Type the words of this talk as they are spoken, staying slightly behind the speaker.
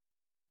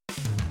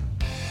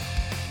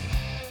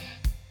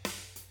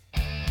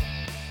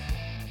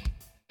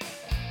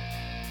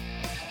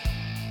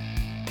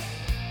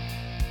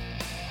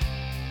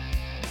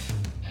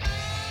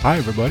Hi,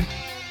 everybody.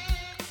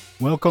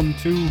 Welcome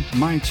to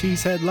My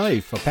Cheesehead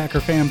Life, a Packer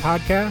fan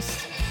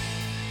podcast.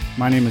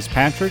 My name is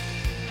Patrick.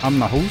 I'm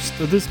the host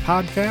of this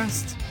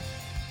podcast.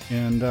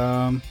 And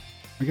I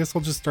guess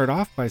I'll just start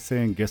off by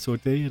saying, guess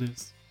what day it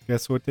is?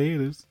 Guess what day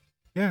it is?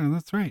 Yeah,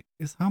 that's right.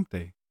 It's Hump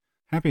Day.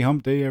 Happy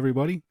Hump Day,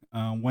 everybody.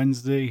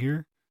 Wednesday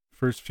here.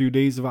 First few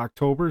days of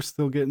October.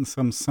 Still getting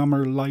some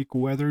summer-like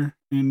weather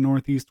in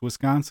northeast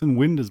Wisconsin.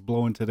 Wind is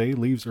blowing today.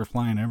 Leaves are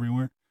flying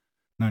everywhere.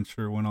 Not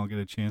sure when I'll get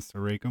a chance to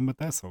rake them, but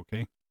that's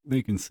okay.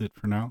 They can sit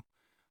for now.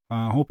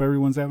 Hope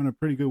everyone's having a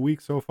pretty good week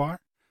so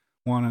far.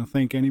 Want to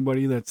thank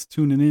anybody that's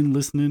tuning in,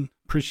 listening.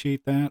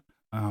 Appreciate that.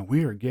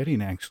 We are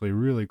getting actually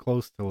really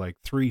close to like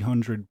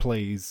 300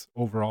 plays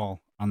overall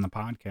on the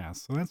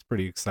podcast. So that's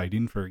pretty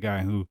exciting for a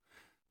guy who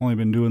only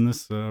been doing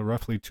this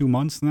roughly 2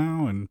 months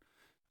now and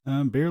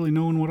barely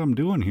knowing what I'm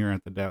doing here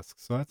at the desk.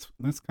 So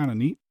that's kind of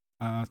neat.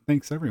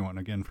 Thanks everyone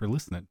again for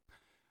listening.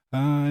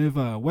 I have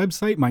a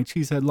website,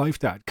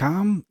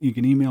 mycheeseheadlife.com. You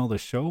can email the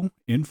show,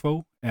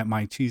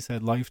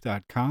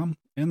 info@mycheeseheadlife.com.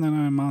 And then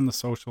I'm on the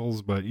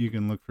socials, but you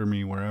can look for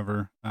me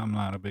wherever. I'm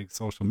not a big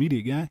social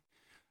media guy.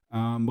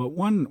 But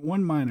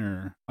one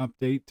minor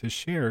update to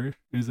share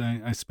is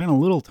I spent a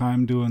little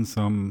time doing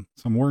some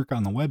work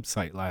on the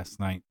website last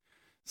night.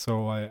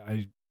 So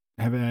I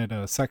have had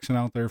a section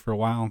out there for a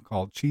while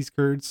called Cheese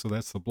Curds. So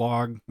that's the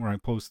blog where I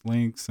post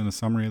links and a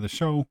summary of the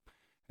show.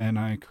 And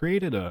I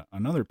created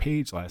another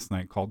page last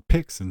night called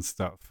Picks and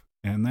Stuff.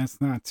 And that's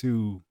not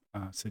to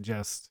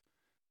suggest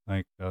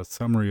like a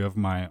summary of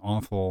my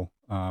awful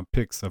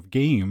picks of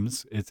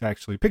games. It's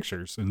actually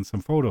pictures and some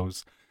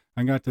photos.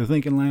 I got to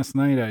thinking last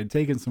night I had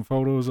taken some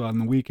photos on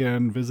the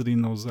weekend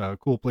visiting those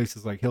cool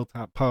places like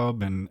Hilltop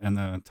Pub and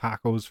the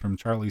tacos from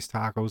Charlie's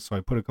Tacos. So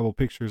I put a couple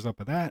pictures up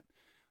of that.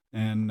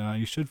 And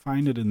you should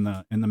find it in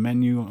the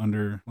menu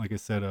under, like I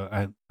said,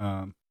 a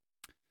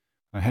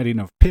heading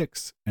of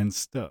Picks and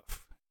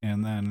Stuff.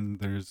 And then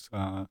there's,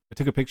 I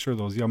took a picture of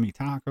those yummy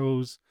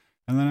tacos.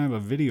 And then I have a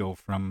video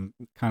from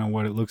kind of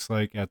what it looks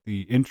like at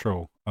the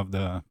intro of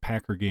the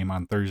Packer game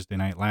on Thursday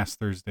night, last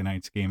Thursday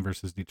night's game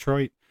versus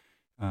Detroit.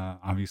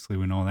 Obviously,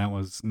 we know that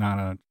was not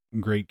a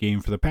great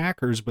game for the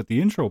Packers, but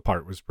the intro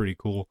part was pretty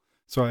cool.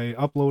 So I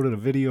uploaded a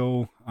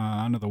video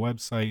onto the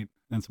website.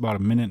 That's about a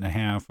minute and a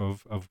half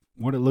of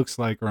what it looks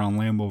like around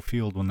Lambeau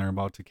Field when they're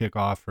about to kick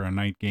off for a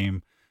night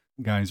game.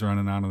 Guys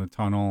running out of the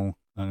tunnel.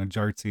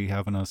 Jartsy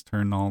having us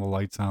turn all the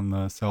lights on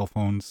the cell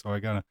phones. So I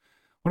got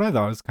what I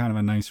thought was kind of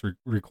a nice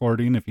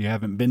recording. If you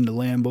haven't been to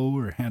Lambeau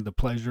or had the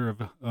pleasure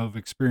of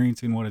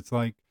experiencing what it's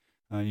like,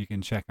 you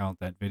can check out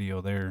that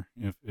video there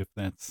if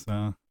that's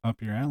up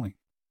your alley.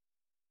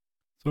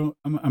 So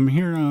I'm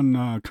here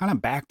on kind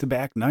of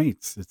back-to-back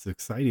nights. It's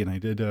exciting. I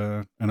did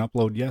an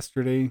upload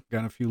yesterday.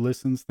 Got a few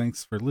listens.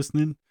 Thanks for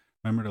listening.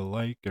 Remember to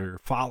like or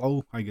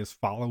follow. I guess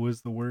follow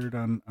is the word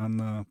on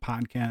the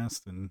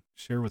podcast, and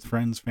share with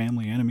friends,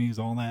 family, enemies,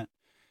 all that.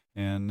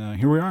 And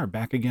here we are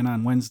back again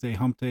on Wednesday,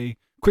 Hump Day.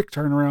 Quick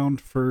turnaround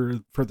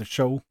for the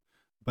show,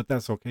 but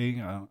that's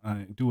okay.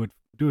 I do it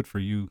for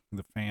you,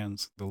 the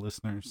fans, the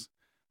listeners.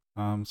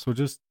 So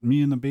just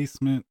me in the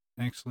basement.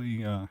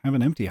 Actually, have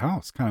an empty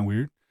house. Kind of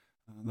weird.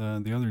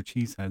 The other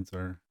cheeseheads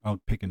are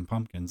out picking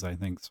pumpkins, I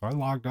think. So I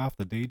logged off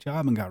the day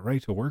job and got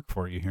right to work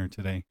for you here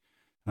today.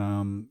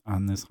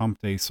 On this Hump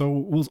Day. So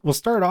we'll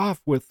start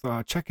off with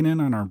checking in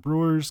on our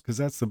Brewers, because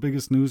that's the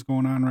biggest news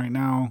going on right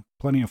now.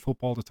 Plenty of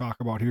football to talk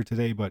about here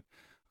today, but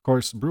of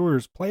course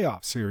Brewers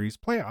playoffs.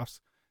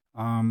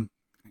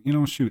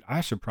 Shoot,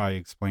 I should probably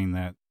explain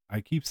that.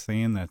 I keep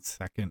saying that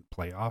second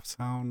playoff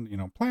sound,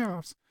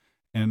 playoffs.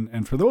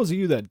 And for those of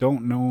you that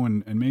don't know,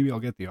 and maybe I'll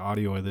get the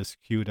audio of this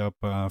queued up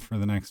for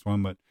the next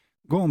one, but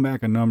going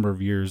back a number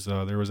of years,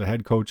 there was a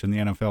head coach in the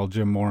NFL,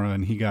 Jim Mora,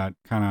 and he got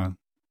kind of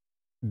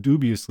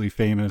dubiously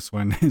famous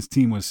when his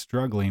team was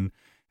struggling.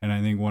 And I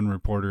think one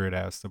reporter had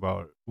asked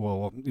about,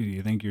 well, do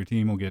you think your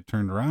team will get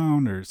turned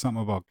around, or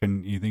something about,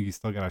 can you think you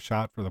still got a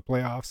shot for the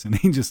playoffs? And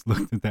he just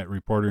looked at that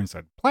reporter and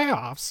said,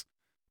 playoffs.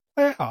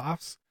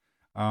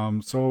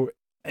 So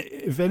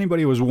if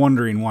anybody was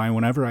wondering why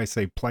whenever I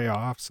say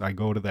playoffs, I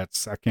go to that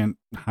second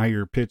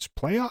higher pitch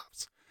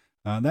playoffs,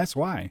 that's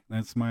why.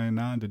 That's my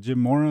nod to Jim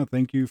Mora.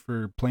 Thank you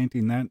for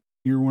planting that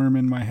earworm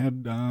in my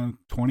head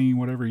 20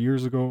 whatever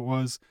years ago it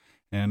was.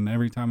 And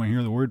every time I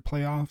hear the word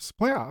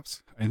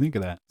playoffs, I think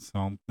of that.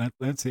 So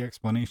that's the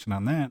explanation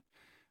on that.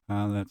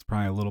 That's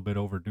probably a little bit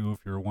overdue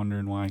if you're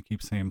wondering why I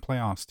keep saying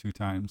playoffs 2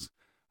 times.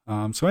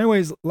 So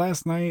anyways,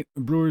 last night,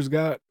 Brewers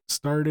got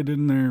started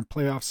in their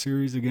playoff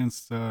series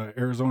against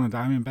Arizona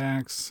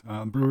Diamondbacks.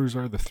 Brewers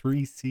are the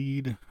 3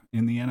 seed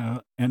in the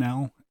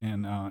NL,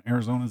 and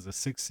Arizona's the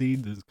 6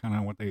 seed. This is kind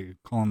of what they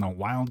call in the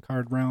wild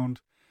card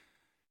round.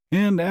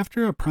 And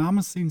after a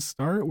promising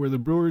start where the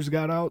Brewers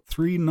got out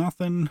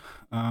 3-0,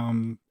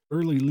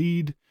 early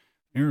lead,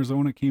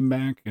 Arizona came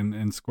back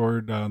and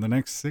scored the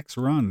next 6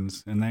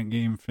 runs, and that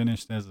game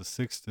finished as a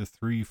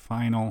 6-3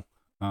 final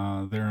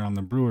there on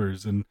the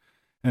Brewers. And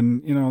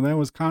that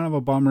was kind of a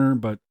bummer,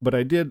 but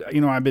I did,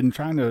 I've been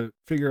trying to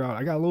figure out,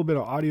 I got a little bit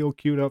of audio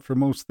queued up for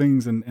most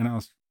things, and I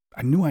was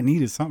I knew I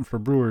needed something for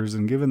Brewers,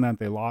 and given that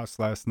they lost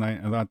last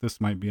night, I thought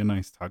this might be a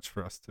nice touch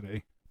for us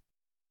today.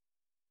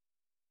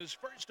 His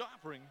first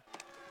offering,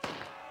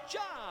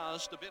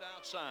 just a bit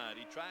outside.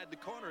 He tried the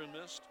corner and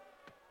missed.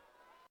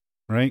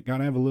 Right? Got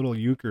to have a little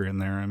Euchre in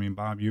there. I mean,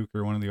 Bob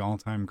Euchre, one of the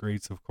all-time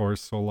greats, of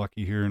course. So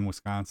lucky here in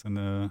Wisconsin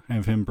to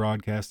have him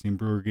broadcasting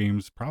Brewer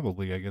games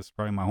probably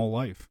my whole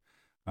life.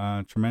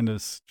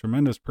 Tremendous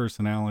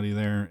personality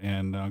there.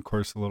 And, of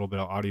course, a little bit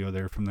of audio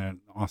there from that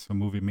awesome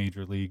movie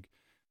Major League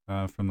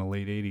from the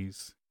late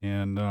 80s.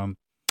 And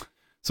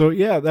so,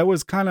 yeah, that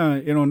was kind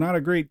of, not a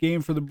great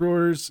game for the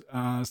Brewers.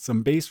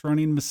 Some base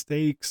running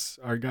mistakes.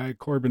 Our guy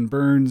Corbin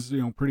Burns,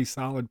 pretty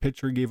solid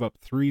pitcher, gave up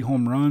 3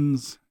 home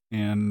runs.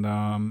 And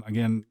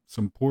again,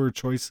 some poor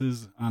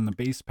choices on the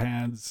base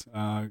pads,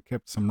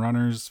 kept some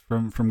runners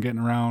from getting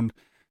around,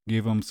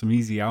 gave them some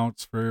easy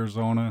outs for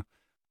Arizona.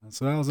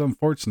 So that was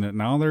unfortunate.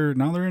 Now they're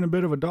in a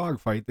bit of a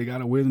dogfight. They got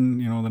to win,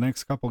 the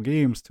next couple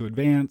games to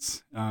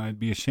advance. It'd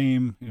be a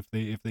shame if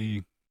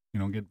they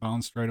get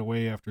bounced right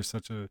away after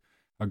such a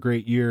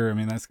great year. I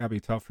mean, that's got to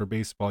be tough for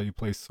baseball. You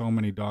play so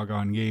many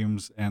doggone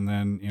games, and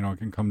then it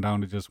can come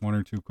down to just 1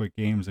 or 2 quick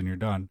games, and you're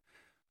done.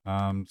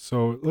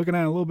 So looking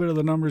at a little bit of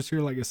the numbers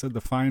here, like I said,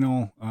 the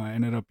final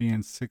ended up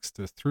being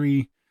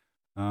 6-3.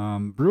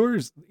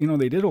 Brewers,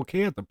 they did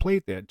okay at the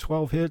plate. They had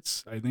 12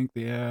 hits. I think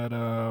they had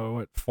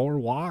 4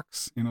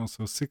 walks.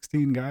 So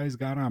 16 guys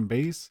got on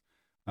base.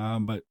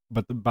 But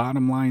the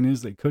bottom line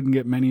is they couldn't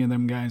get many of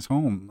them guys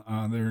home.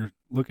 They're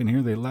looking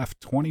here. They left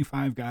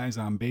 25 guys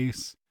on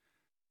base.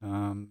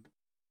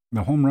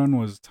 The home run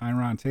was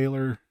Tyron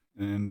Taylor,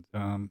 and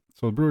so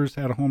the Brewers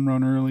had a home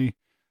run early.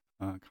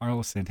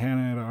 Carlos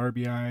Santana had an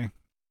RBI,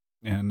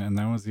 and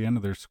that was the end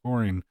of their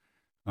scoring.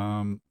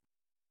 And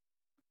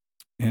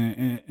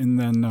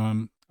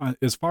then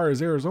as far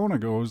as Arizona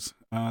goes,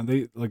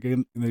 they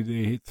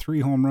hit 3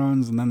 home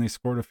runs, and then they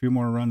scored a few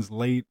more runs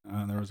late.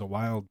 There was a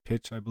wild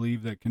pitch, I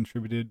believe, that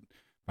contributed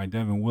by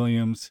Devin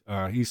Williams.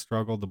 He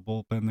struggled the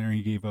bullpen there.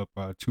 He gave up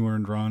 2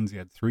 earned runs. He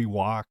had 3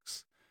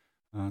 walks.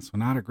 So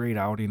not a great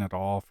outing at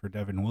all for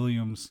Devin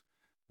Williams.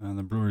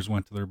 The Brewers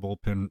went to their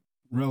bullpen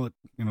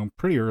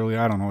pretty early.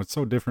 I don't know. It's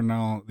so different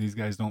now. These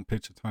guys don't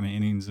pitch a ton of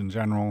innings in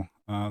general.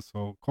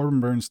 So Corbin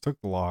Burns took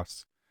the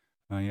loss.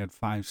 He had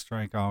 5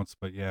 strikeouts,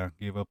 but yeah,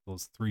 gave up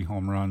those 3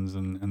 home runs,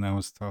 and that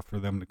was tough for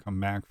them to come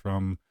back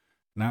from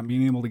not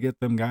being able to get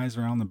them guys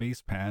around the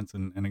base pads.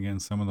 And again,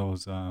 some of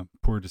those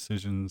poor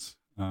decisions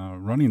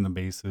running the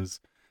bases.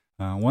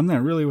 One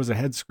that really was a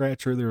head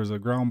scratcher. There was a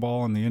ground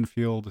ball in the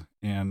infield,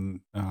 and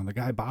the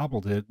guy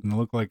bobbled it, and it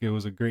looked like it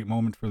was a great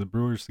moment for the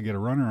Brewers to get a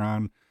runner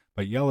on.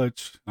 But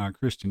Yelich,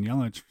 Christian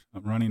Yelich,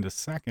 running to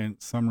second,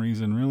 some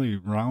reason really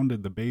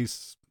rounded the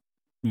base,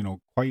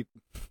 quite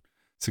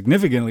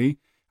significantly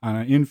on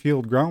an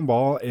infield ground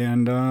ball.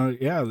 And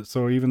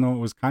so even though it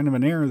was kind of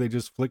an error, they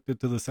just flicked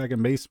it to the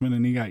second baseman,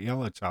 and he got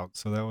Yelich out.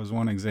 So that was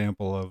one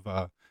example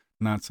of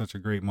not such a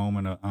great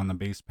moment on the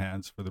base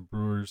pads for the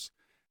Brewers.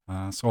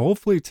 So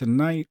hopefully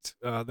tonight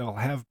they'll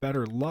have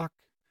better luck.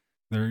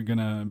 They're going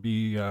to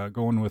be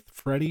going with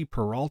Freddie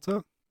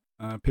Peralta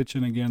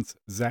pitching against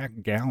Zach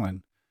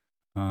Gallen.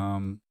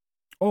 And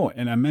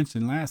I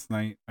mentioned last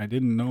night, I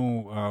didn't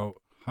know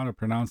how to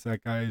pronounce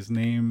that guy's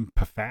name,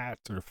 Pafat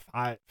or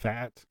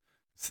Fat.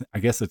 I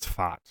guess it's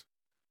Fat.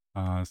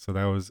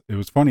 So it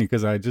was funny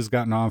because I had just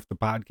gotten off the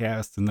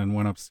podcast and then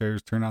went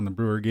upstairs, turned on the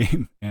Brewer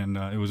game, and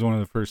it was one of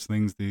the first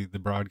things the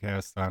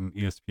broadcast on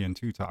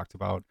ESPN2 talked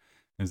about,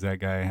 is that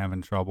guy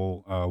having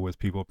trouble with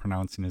people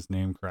pronouncing his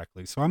name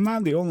correctly. So I'm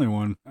not the only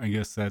one. I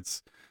guess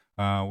that's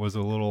was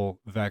a little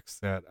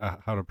vexed at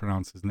how to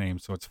pronounce his name.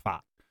 So it's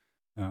Fat.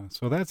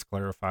 So that's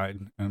clarified,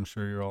 and I'm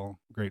sure you're all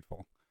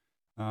grateful.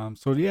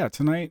 So yeah,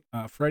 tonight,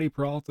 Freddie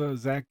Peralta,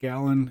 Zach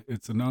Gallen.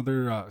 It's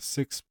another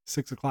 6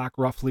 o'clock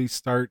roughly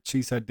start.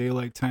 Cheesehead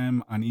Daylight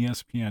Time on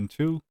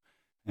ESPN2.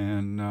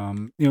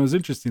 And it was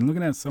interesting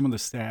looking at some of the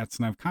stats,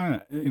 and I've kind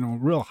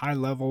of real high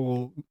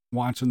level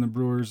watching the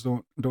Brewers.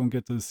 Don't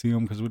get to see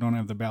them because we don't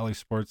have the Bally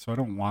Sports, so I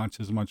don't watch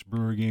as much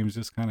Brewer games.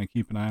 Just kind of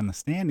keep an eye on the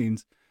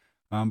standings.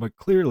 But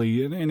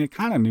clearly, and it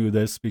kind of knew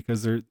this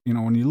because they're,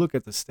 when you look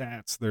at the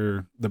stats,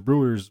 the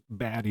Brewers'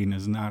 batting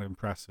is not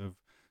impressive.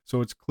 So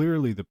it's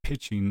clearly the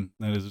pitching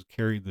that has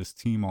carried this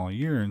team all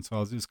year. And so I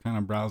was just kind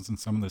of browsing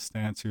some of the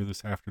stats here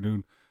this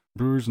afternoon.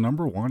 Brewers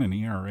number 1 in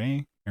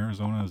ERA.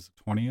 Arizona is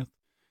 20th.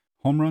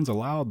 Home runs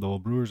allowed, though.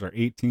 Brewers are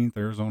 18th.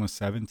 Arizona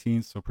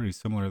 17th. So pretty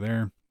similar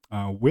there.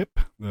 WHIP,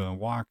 the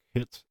walk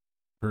hits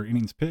per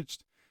innings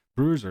pitched.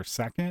 Brewers are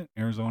 2nd,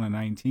 Arizona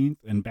 19th,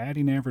 and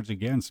batting average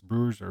against,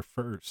 Brewers are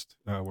 1st,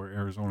 where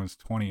Arizona's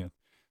 20th.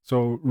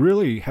 So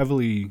really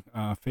heavily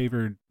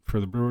favored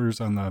for the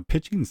Brewers on the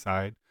pitching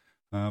side,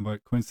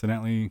 but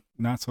coincidentally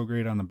not so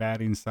great on the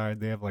batting side.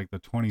 They have like the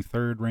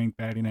 23rd ranked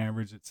batting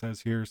average, it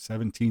says here,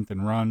 17th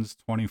in runs,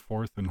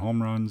 24th in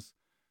home runs,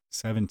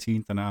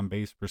 17th in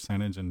on-base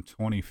percentage, and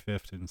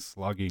 25th in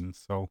slugging.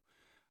 So,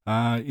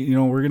 we're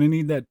going to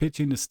need that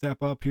pitching to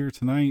step up here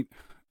tonight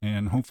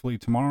and hopefully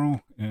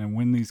tomorrow and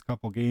win these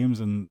couple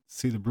games and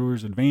see the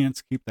Brewers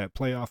advance, keep that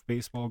playoff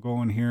baseball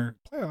going here.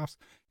 Playoffs,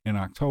 in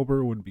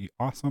October would be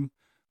awesome,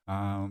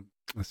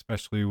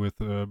 especially with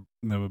the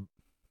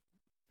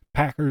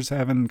Packers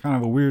having kind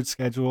of a weird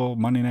schedule.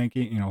 Monday night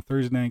game,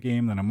 Thursday night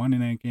game, then a Monday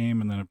night game,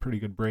 and then a pretty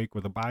good break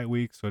with a bye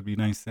week. So it'd be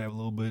nice to have a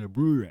little bit of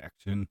Brewer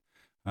action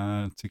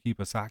to keep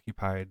us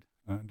occupied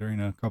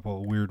during a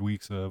couple of weird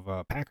weeks of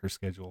Packers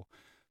schedule.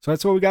 So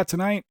that's what we got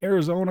tonight.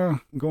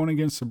 Arizona going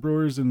against the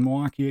Brewers in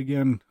Milwaukee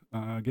again.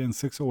 Again,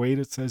 6:08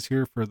 it says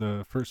here for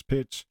the first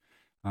pitch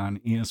on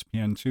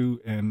ESPN2,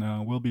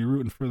 and we'll be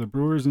rooting for the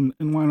Brewers. And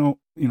why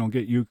don't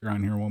get Euchre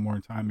on here one more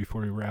time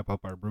before we wrap up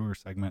our Brewer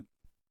segment.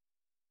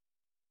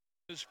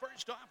 His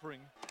first offering,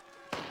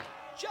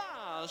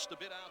 just a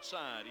bit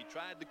outside. He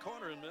tried the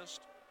corner and missed.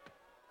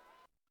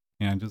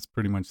 Yeah, I just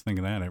pretty much think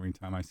of that every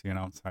time I see an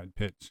outside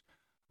pitch.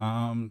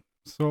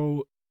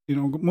 So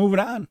moving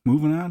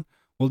on.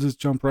 We'll just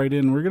jump right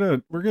in. We're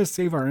gonna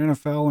save our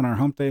NFL and our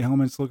Hump Day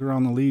helmets. Look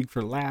around the league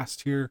for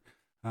last here.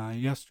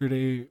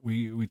 Yesterday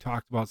we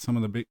talked about some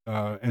of the big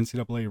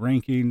NCAA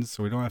rankings,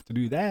 so we don't have to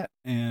do that.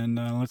 And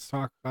let's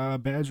talk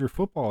Badger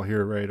football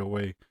here right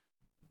away.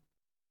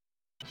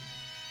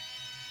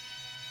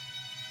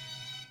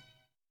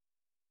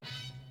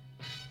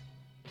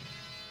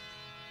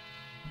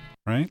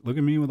 Right? Look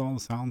at me with all the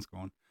sounds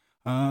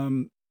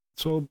going.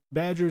 So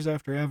Badgers,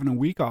 after having a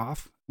week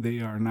off, they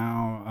are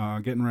now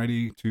getting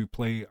ready to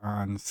play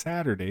on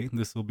Saturday.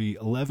 This will be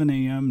 11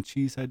 a.m.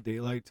 Cheesehead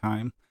Daylight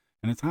Time,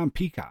 and it's on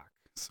Peacock.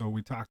 So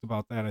we talked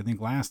about that, I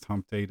think, last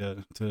Hump Day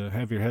to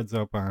have your heads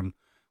up on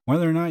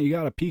whether or not you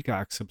got a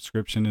Peacock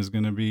subscription is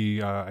going to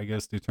be, I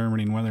guess,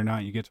 determining whether or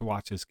not you get to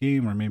watch this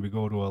game or maybe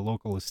go to a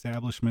local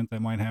establishment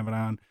that might have it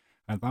on.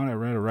 I thought I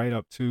read a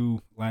write-up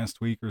too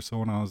last week or so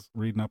when I was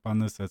reading up on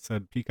this that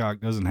said Peacock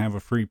doesn't have a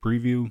free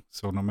preview,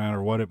 so no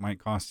matter what, it might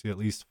cost you at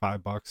least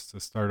 $5 to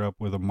start up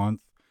with a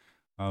month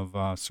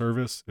of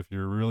service if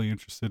you're really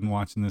interested in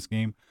watching this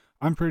game.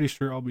 I'm pretty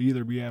sure I'll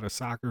either be at a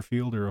soccer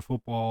field or a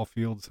football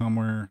field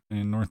somewhere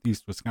in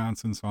northeast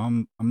Wisconsin, so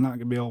I'm not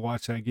gonna be able to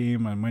watch that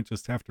game. I might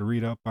just have to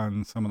read up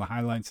on some of the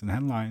highlights and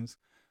headlines.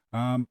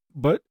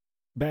 But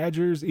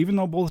Badgers, even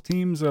though both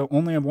teams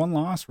only have one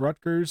loss,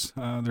 Rutgers,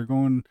 they're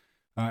going.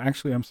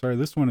 Actually, I'm sorry,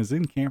 this one is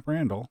in Camp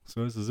Randall,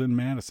 so this is in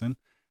Madison.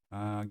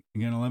 Again,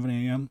 11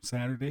 a.m.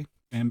 Saturday.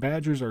 And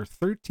Badgers are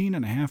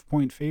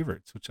 13.5-point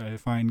favorites, which I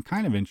find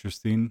kind of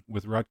interesting,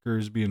 with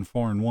Rutgers being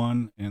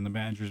 4-1 and the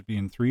Badgers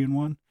being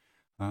 3-1.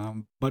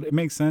 But it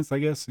makes sense, I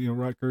guess.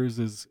 Rutgers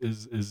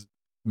is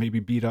maybe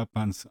beat up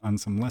on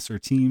some lesser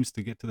teams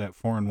to get to that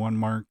 4-1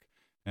 mark,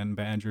 and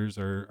Badgers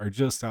are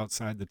just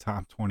outside the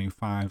top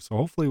 25. So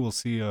hopefully we'll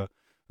see a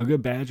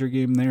good Badger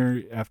game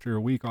there after a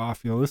week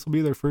off. This will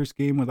be their first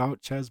game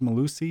without Ches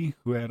Malusi,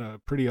 who had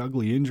a pretty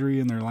ugly injury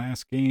in their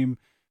last game.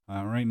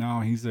 Right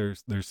now, he's their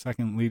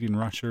second leading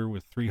rusher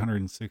with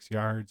 306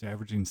 yards,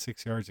 averaging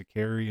 6 yards a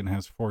carry, and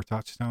has 4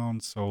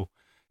 touchdowns. So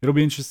it'll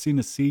be interesting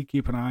to see.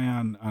 Keep an eye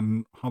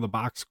on how the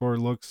box score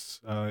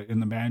looks in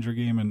the Badger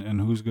game,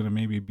 and who's going to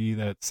maybe be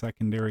that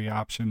secondary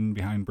option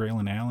behind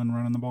Braylon Allen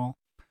running the ball.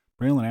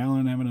 Braylon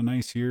Allen having a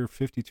nice year,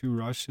 52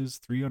 rushes,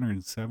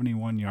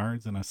 371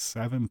 yards, and a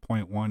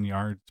 7.1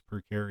 yards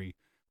per carry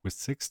with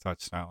 6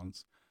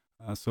 touchdowns.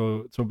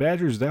 So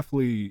Badgers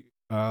definitely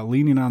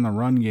leaning on the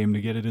run game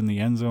to get it in the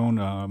end zone.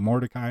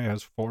 Mordecai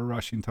has 4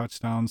 rushing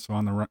touchdowns, so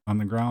on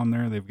the ground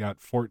there, they've got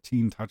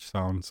 14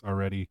 touchdowns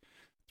already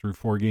through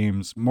 4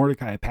 games.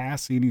 Mordecai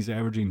passing, he's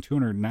averaging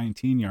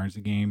 219 yards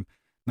a game.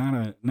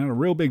 Not a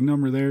real big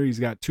number there. He's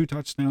got 2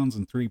 touchdowns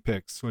and 3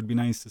 picks. So it'd be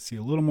nice to see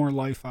a little more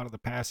life out of the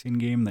passing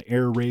game, the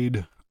air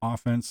raid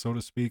offense, so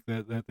to speak,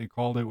 that they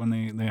called it when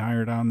they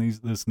hired on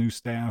this new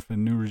staff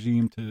and new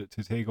regime to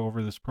take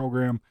over this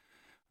program.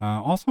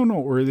 Also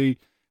noteworthy,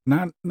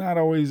 not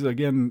always,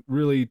 again,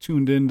 really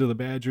tuned into the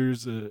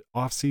Badgers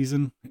off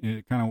season.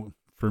 It kind of,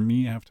 for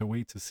me, I have to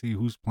wait to see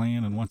who's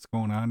playing and what's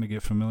going on to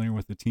get familiar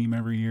with the team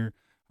every year.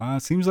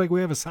 Seems like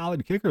we have a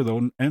solid kicker,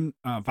 though, and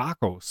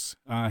Vakos.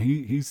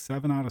 He's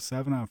 7 out of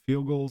 7 on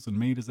field goals and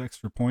made his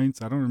extra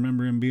points. I don't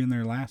remember him being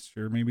there last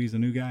year. Maybe he's a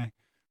new guy.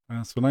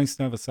 So nice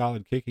to have a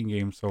solid kicking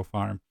game so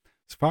far.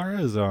 As far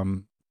as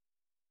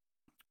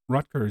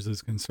Rutgers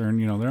is concerned,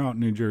 they're out in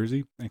New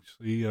Jersey,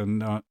 actually,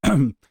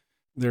 and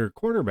their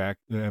quarterback,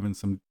 they're having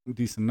some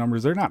decent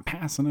numbers. They're not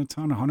passing a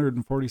ton,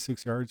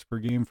 146 yards per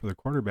game for the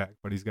quarterback,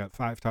 but he's got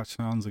 5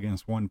 touchdowns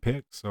against 1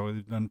 pick, so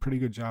they've done a pretty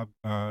good job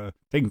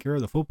taking care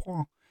of the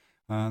football.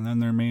 And then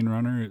their main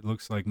runner, it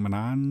looks like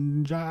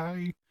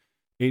Mananjai,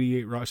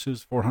 88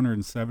 rushes,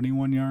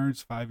 471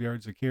 yards, 5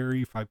 yards a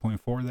carry,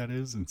 5.4 that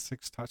is, and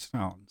 6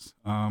 touchdowns.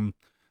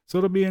 So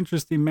it'll be an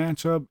interesting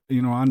matchup.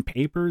 On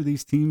paper,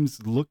 these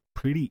teams look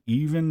pretty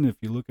even if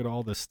you look at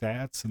all the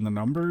stats and the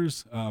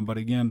numbers. But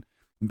again,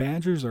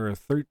 Badgers are a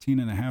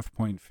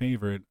 13.5-point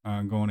favorite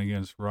going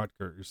against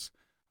Rutgers.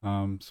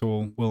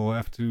 So we'll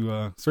have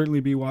to certainly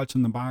be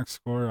watching the box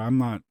score. I'm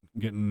not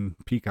getting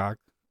Peacock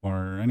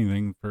or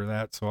anything for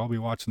that, so I'll be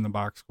watching the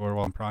box score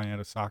while I'm probably at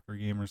a soccer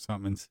game or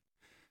something and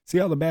see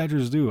how the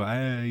Badgers do.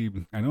 I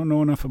don't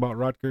know enough about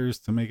Rutgers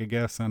to make a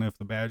guess on if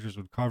the Badgers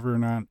would cover or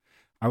not.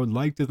 I would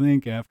like to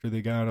think after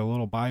they got a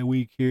little bye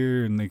week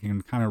here and they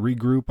can kind of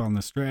regroup on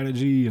the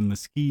strategy and the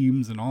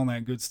schemes and all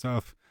that good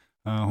stuff.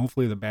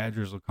 Hopefully the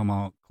Badgers will come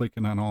out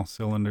clicking on all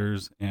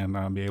cylinders and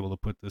be able to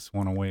put this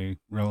one away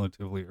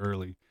relatively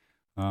early.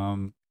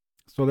 Um,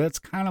 so that's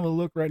kind of a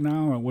look right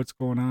now at what's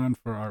going on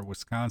for our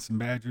Wisconsin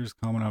Badgers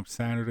coming up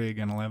Saturday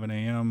again, 11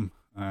 a.m.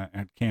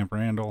 At Camp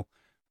Randall.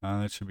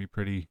 That should be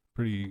pretty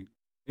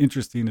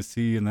interesting to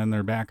see, and then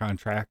they're back on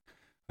track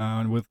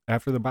with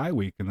after the bye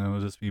week, and then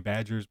it'll just be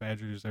Badgers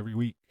every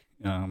week.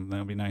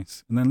 That'll be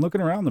nice. And then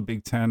looking around the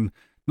Big Ten,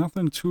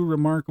 nothing too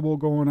remarkable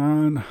going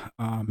on.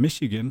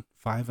 Michigan,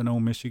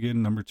 5-0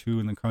 Michigan, number 2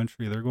 in the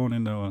country. They're going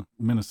into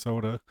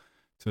Minnesota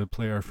to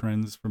play our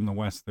friends from the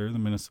West there, the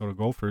Minnesota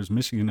Gophers.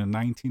 Michigan, a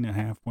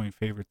 19.5-point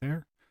favorite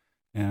there.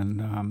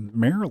 And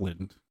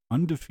Maryland,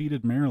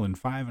 undefeated Maryland,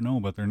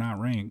 5-0, but they're not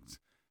ranked.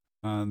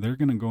 They're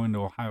going to go into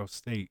Ohio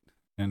State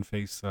and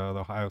face the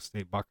Ohio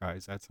State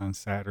Buckeyes. That's on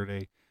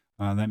Saturday.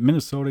 That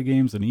Minnesota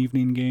game's an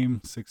evening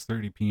game,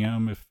 6:30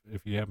 p.m.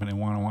 If you happen to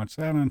want to watch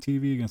that on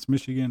TV against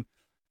Michigan,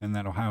 and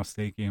that Ohio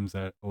State game's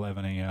at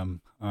 11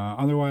 a.m.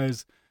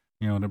 Otherwise,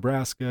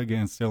 Nebraska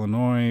against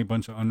Illinois, a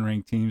bunch of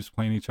unranked teams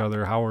playing each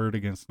other. Howard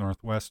against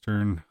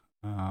Northwestern,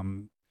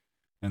 and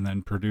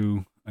then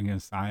Purdue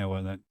against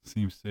Iowa. That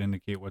seems to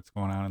indicate what's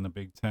going on in the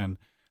Big Ten.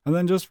 And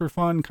then just for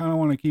fun, kind of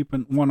want to keep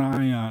one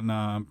eye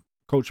on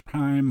Coach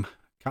Prime.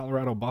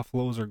 Colorado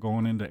Buffaloes are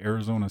going into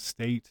Arizona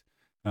State.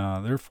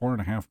 They're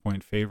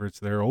 4.5-point favorites.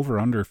 They're over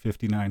under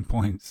 59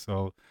 points,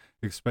 so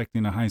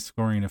expecting a high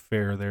scoring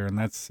affair there. And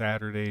that's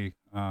Saturday.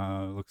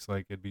 Looks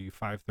like it'd be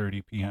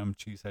 5:30 p.m.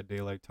 Cheesehead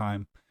Daylight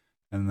Time.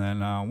 And then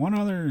one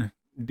other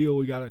deal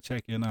we got to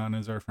check in on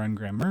is our friend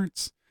Graham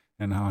Mertz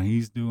and how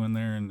he's doing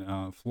there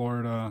in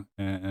Florida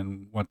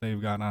and what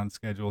they've got on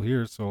schedule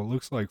here. So it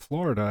looks like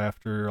Florida,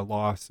 after a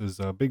loss, is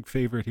a big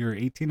favorite here,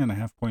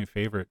 18.5-point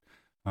favorite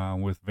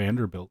with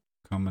Vanderbilt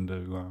coming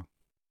to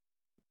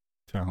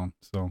town.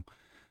 So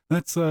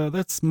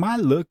that's my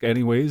look,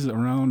 anyways,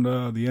 around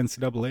the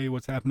NCAA.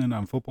 What's happening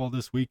on football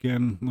this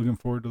weekend? Looking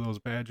forward to those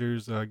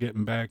Badgers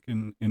getting back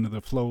into the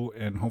flow,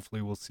 and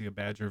hopefully we'll see a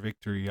Badger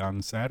victory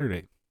on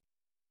Saturday.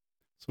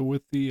 So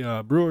with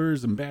the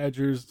Brewers and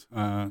Badgers,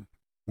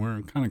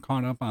 we're kind of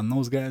caught up on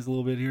those guys a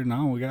little bit here.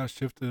 Now we got to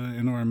shift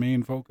into our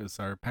main focus,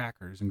 our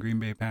Packers and Green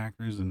Bay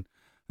Packers, and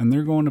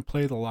they're going to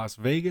play the Las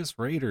Vegas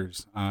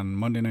Raiders on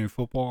Monday Night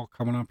Football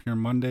coming up here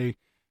Monday.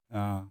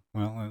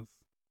 Well,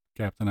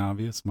 Captain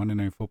Obvious. Monday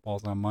Night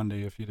Football's on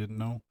Monday, if you didn't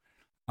know.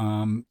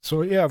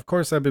 So yeah, of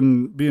course, I've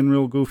been being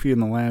real goofy in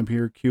the lab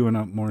here, queuing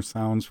up more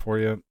sounds for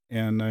you.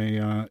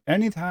 And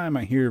anytime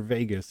I hear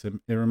Vegas, it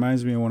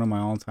reminds me of one of my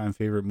all-time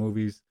favorite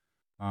movies,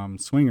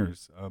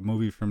 Swingers, a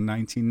movie from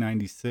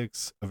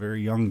 1996. A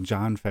very young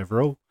Jon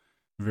Favreau,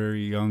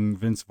 very young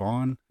Vince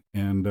Vaughn,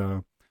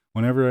 and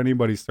whenever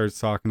anybody starts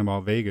talking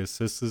about Vegas,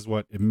 this is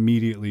what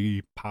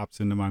immediately pops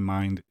into my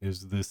mind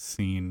is this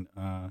scene.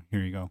 Here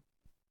you go.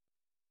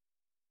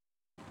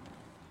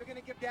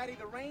 Give Daddy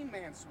the Rain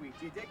Man suite.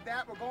 Do you dig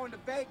that? We're going to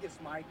Vegas,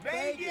 Mike.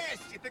 Vegas!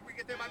 You think we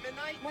get there by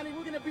midnight? Money,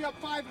 we're going to be up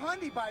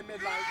 500 by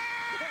midnight.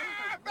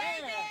 Yeah!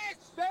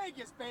 Vegas!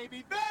 Vegas,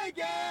 baby!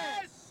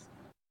 Vegas!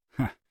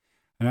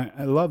 And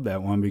I love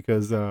that one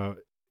because, if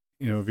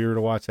you were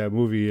to watch that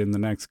movie in the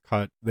next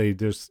cut, they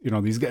just,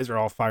 these guys are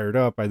all fired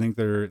up. I think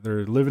they're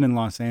living in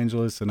Los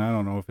Angeles, and I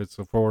don't know if it's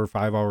a 4 or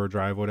 5 hour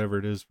drive, whatever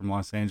it is, from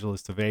Los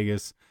Angeles to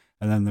Vegas.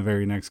 And then the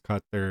very next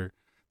cut,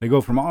 they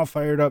go from all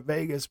fired up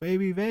Vegas,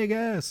 baby,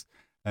 Vegas.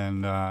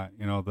 And,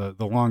 the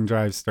long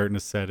drive's starting to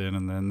set in.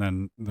 And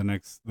then the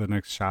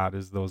next shot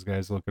is those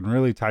guys looking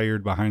really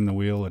tired behind the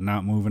wheel and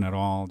not moving at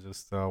all,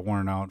 just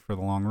worn out for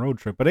the long road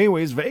trip. But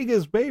anyways,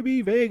 Vegas,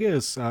 baby,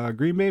 Vegas.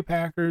 Green Bay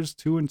Packers,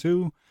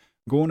 2-2,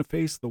 going to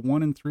face the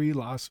 1-3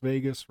 Las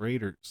Vegas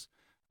Raiders.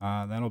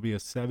 That'll be a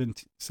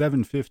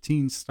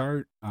 7:15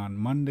 start on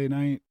Monday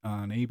night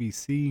on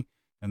ABC.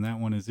 And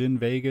that one is in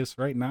Vegas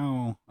right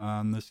now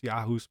on this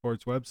Yahoo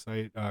Sports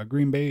website.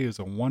 Green Bay is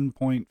a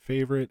 1-point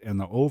favorite, and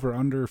the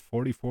over/under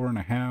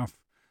 44.5.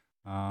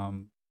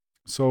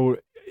 So,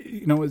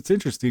 it's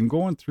interesting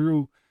going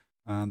through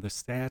the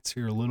stats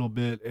here a little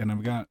bit, and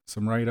I've got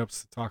some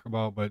write-ups to talk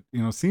about. But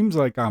seems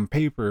like on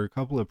paper, a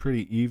couple of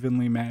pretty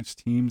evenly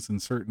matched teams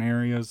in certain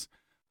areas.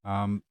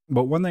 But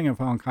one thing I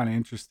found kind of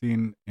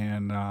interesting,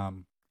 and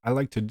I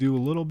like to do a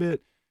little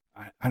bit.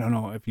 I don't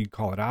know if you'd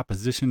call it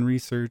opposition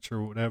research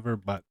or whatever,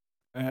 but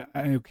I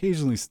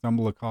occasionally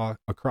stumble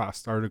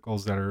across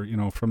articles that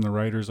are, from the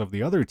writers of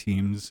the other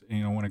teams,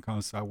 when it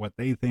comes to what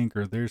they think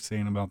or they're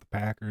saying about the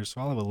Packers.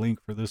 So I'll have a link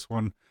for this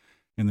one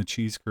in the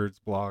Cheese Curds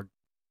blog.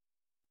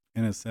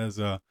 And it says,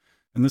 and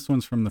this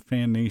one's from the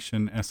Fan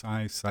Nation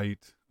SI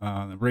site,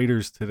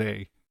 Raiders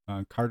Today,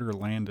 Carter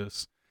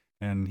Landis.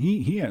 And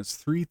he has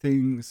three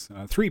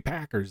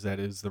Packers, that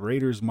is, the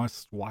Raiders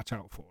must watch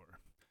out for.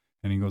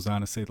 And he goes on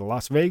to say the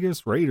Las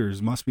Vegas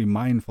Raiders must be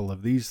mindful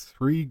of these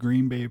 3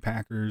 Green Bay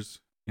Packers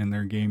in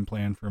their game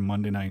plan for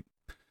Monday night.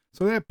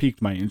 So that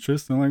piqued my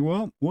interest. I'm like,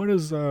 well, what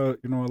does a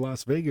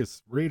Las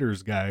Vegas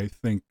Raiders guy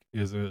think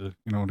is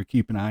to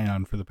keep an eye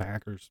on for the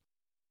Packers?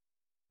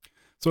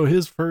 So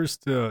his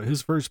first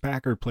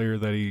Packer player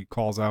that he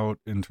calls out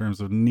in terms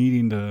of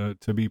needing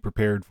to be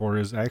prepared for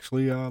is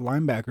actually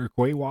linebacker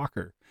Quay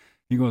Walker.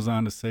 He goes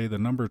on to say the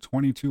number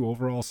 22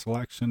 overall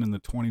selection in the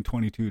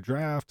 2022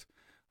 draft,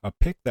 a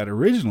pick that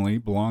originally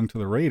belonged to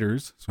the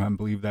Raiders. So I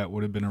believe that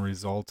would have been a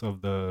result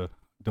of the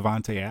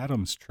Devontae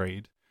Adams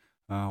trade.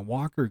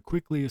 Walker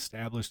quickly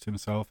established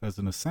himself as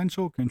an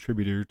essential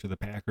contributor to the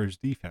Packers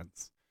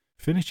defense,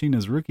 finishing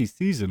his rookie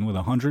season with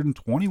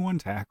 121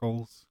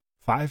 tackles,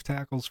 5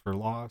 tackles for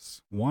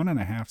loss,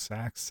 1.5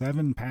 sacks,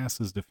 7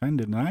 passes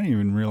defended, and I didn't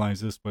even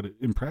realize this, but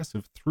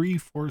impressive, 3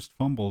 forced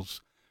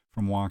fumbles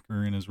from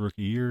Walker in his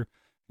rookie year.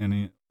 And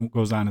he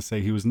goes on to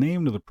say he was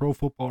named to the Pro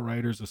Football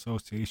Writers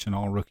Association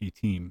All-Rookie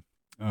Team.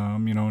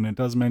 And it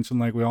does mention,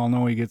 like we all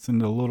know, he gets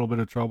into a little bit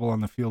of trouble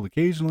on the field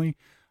occasionally,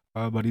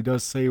 but he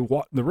does say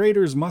the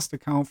Raiders must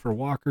account for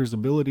Walker's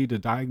ability to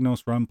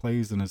diagnose run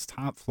plays and his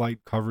top-flight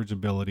coverage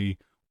ability,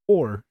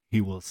 or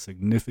he will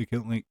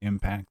significantly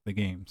impact the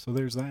game. So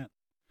there's that.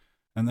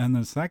 And then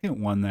the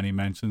second one that he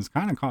mentions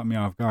kind of caught me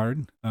off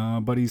guard,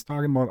 but he's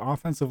talking about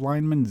offensive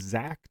lineman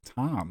Zach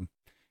Tom.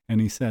 And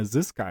he says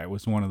this guy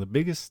was one of the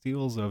biggest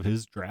steals of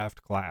his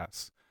draft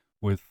class.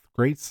 With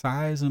great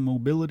size and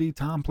mobility,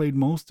 Tom played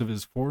most of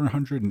his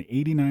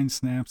 489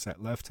 snaps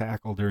at left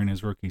tackle during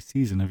his rookie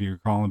season. If you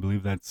recall, I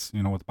believe that's,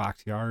 with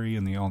Bakhtiari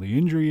and all the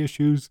injury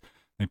issues.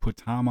 They put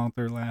Tom out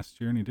there last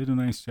year, and he did a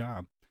nice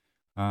job.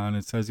 And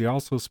it says he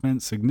also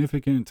spent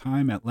significant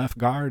time at left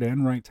guard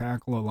and right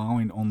tackle,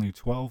 allowing only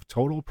 12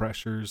 total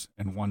pressures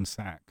and 1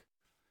 sack.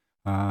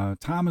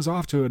 Tom is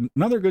off to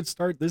another good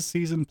start this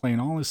season, playing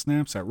all his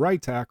snaps at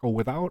right tackle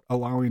without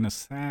allowing a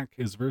sack.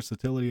 His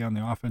versatility on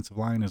the offensive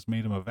line has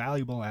made him a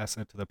valuable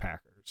asset to the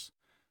Packers.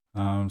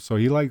 So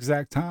he likes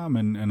Zach Tom,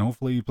 and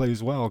hopefully he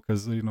plays well,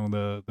 because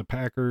the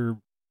Packer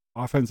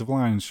offensive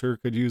line sure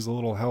could use a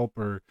little help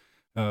or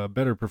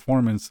better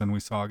performance than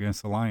we saw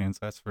against the Lions,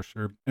 that's for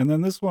sure. And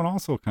then this one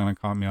also kind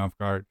of caught me off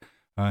guard.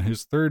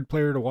 His third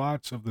player to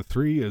watch of the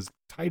 3 is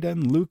tight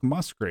end Luke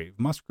Musgrave.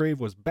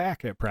 Musgrave was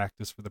back at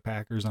practice for the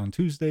Packers on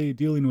Tuesday,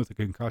 dealing with a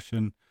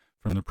concussion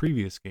from the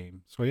previous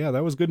game. So yeah,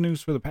 that was good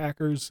news for the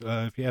Packers.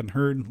 If you hadn't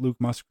heard, Luke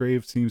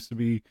Musgrave seems to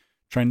be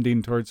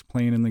trending towards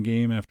playing in the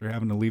game after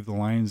having to leave the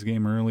Lions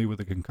game early with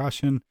a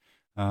concussion.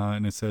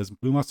 And it says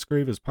Blue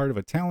Musgrave is part of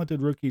a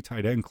talented rookie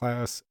tight end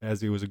class,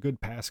 as he was a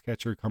good pass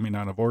catcher coming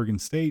out of Oregon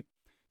State,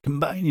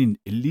 combining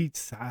elite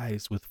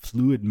size with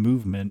fluid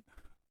movement.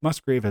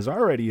 Musgrave has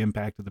already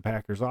impacted the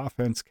Packers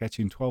offense,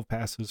 catching 12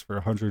 passes for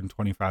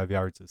 125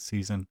 yards this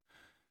season.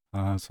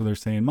 So they're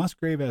saying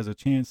Musgrave has a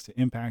chance to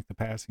impact the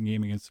passing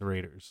game against the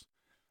Raiders.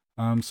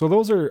 So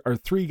those are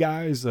 3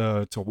 guys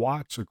to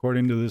watch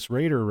according to this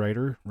Raider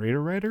writer.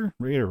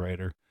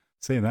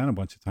 Say that a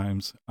bunch of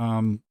times.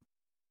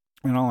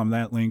 And I'll have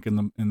that link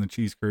in the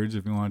cheese curds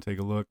if you want to take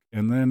a look.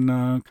 And then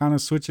kind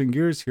of switching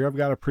gears here, I've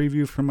got a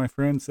preview from my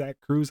friend Zach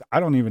Cruz. I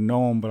don't even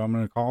know him, but I'm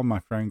going to call him my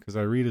friend because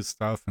I read his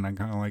stuff and I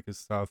kind of like his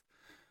stuff.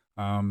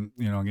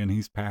 Again,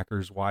 he's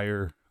Packers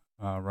Wire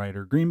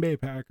writer. Green Bay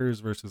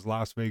Packers versus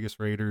Las Vegas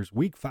Raiders,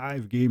 Week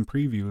 5 game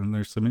preview. And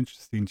there's some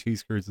interesting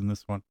cheese curds in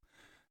this one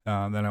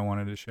that I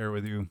wanted to share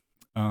with you.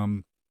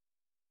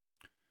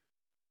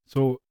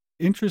 So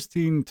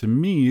interesting to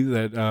me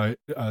that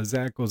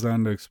Zach goes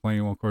on to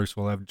explain, well, of course,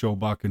 we'll have Joe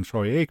Buck and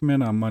Troy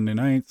Aikman on Monday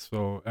night,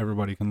 so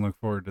everybody can look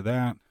forward to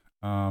that.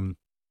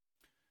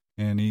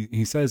 And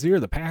he says here,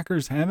 the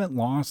Packers haven't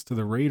lost to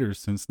the Raiders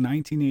since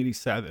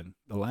 1987.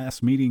 The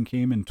last meeting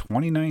came in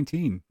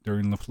 2019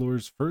 during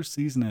LaFleur's first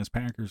season as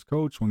Packers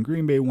coach, when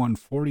Green Bay won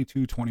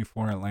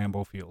 42-24 at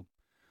Lambeau Field.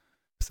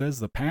 It says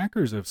the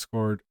Packers have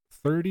scored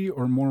 30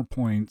 or more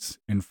points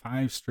in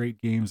 5 straight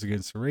games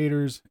against the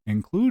Raiders,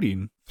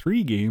 including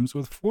 3 games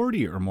with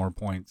 40 or more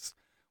points.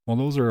 Well,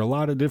 those are a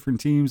lot of different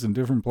teams and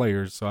different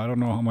players, so I don't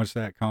know how much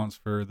that counts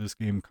for this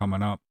game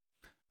coming up.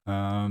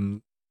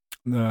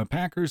 The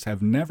Packers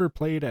have never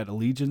played at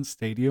Allegiant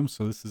Stadium,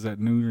 so this is at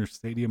New Year's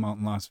Stadium out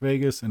in Las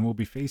Vegas, and will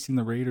be facing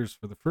the Raiders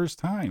for the first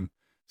time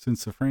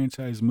since the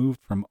franchise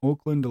moved from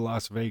Oakland to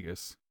Las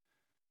Vegas.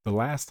 The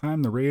last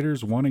time the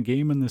Raiders won a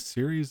game in this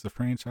series, the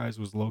franchise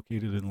was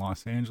located in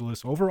Los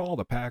Angeles. Overall,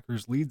 the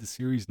Packers lead the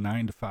series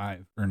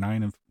 9-5, or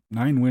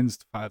 9 wins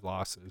to 5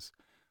 losses.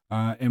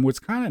 And what's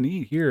kind of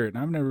neat here, and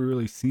I've never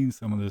really seen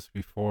some of this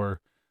before,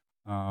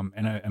 and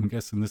I'm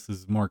guessing this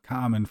is more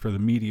common for the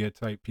media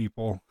type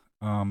people.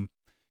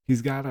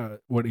 He's got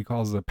what he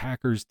calls the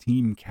Packers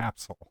team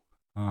capsule.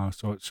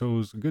 So it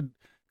shows a good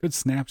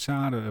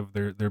snapshot of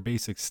their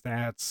basic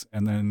stats,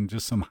 and then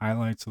just some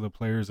highlights of the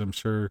players. I'm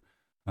sure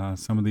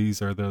some of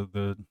these are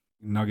the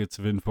nuggets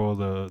of info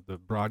the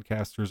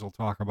broadcasters will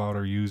talk about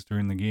or use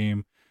during the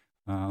game.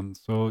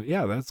 So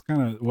yeah, that's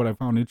kind of what I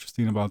found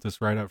interesting about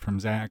this write-up from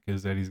Zach,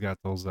 is that he's got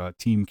those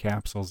team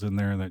capsules in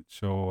there that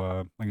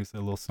show, like I said,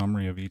 a little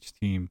summary of each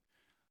team.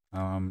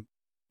 And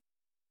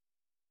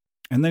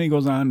then he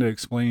goes on to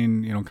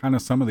explain, kind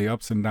of some of the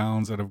ups and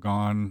downs that have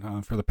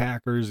gone for the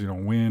Packers,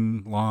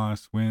 win,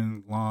 loss.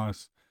 And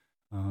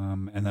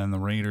then the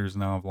Raiders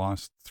now have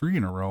lost 3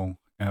 in a row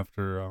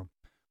after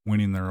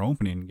winning their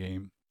opening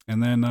game.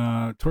 And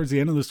then towards the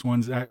end of this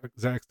one,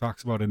 Zach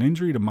talks about an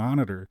injury to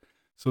monitor.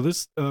 So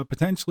this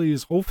potentially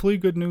is hopefully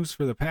good news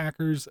for the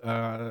Packers.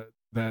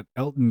 That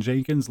Elton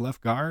Jenkins,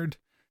 left guard,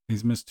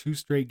 he's missed 2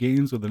 straight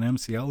games with an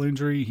MCL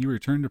injury. He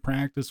returned to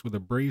practice with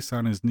a brace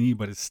on his knee,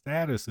 but his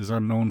status is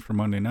unknown for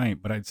Monday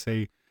night. But I'd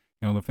say,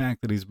 the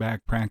fact that he's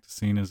back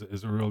practicing is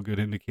a real good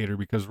indicator,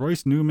 because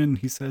Royce Newman,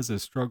 he says,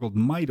 has struggled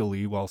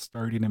mightily while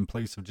starting in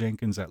place of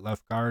Jenkins at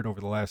left guard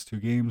over the last 2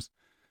 games.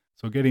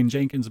 So getting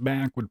Jenkins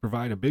back would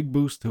provide a big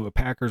boost to a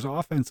Packers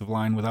offensive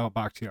line without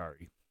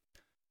Bakhtiari.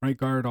 Right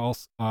guard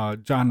also,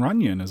 John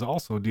Runyon is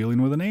also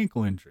dealing with an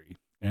ankle injury,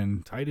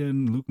 and tight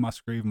end Luke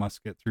Musgrave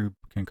must get through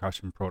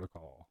concussion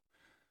protocol.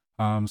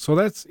 So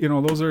that's,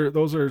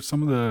 those are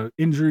some of the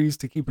injuries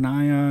to keep an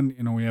eye on.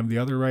 We have the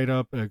other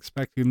write-up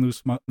expecting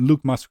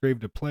Luke Musgrave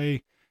to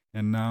play.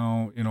 And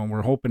now,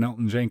 we're hoping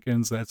Elton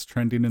Jenkins, that's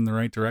trending in the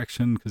right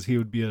direction, because he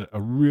would be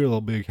a real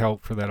big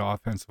help for that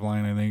offensive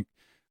line, I think.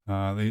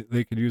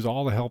 They could use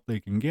all the help they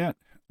can get.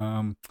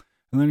 And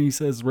then he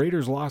says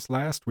Raiders lost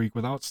last week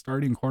without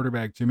starting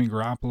quarterback Jimmy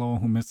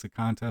Garoppolo, who missed the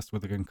contest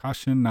with a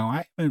concussion. Now,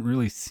 I haven't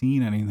really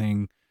seen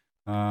anything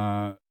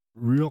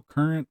real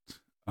current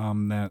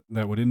that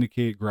would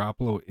indicate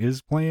Garoppolo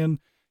is playing.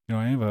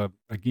 I have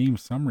a game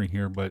summary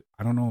here, but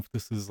I don't know if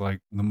this is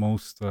like the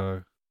most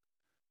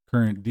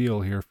current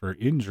deal here for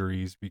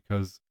injuries,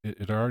 because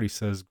it already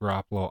says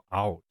Garoppolo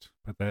out,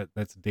 but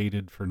that's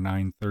dated for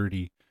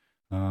 9:30.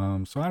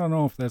 So I don't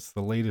know if that's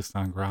the latest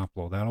on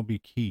Garoppolo. That'll be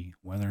key,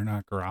 whether or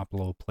not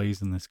Garoppolo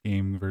plays in this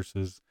game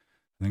versus,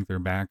 I think their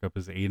backup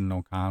is Aiden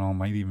O'Connell,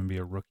 might even be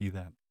a rookie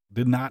that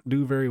did not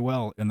do very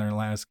well in their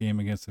last game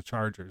against the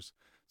Chargers.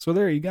 So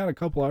there, you got a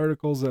couple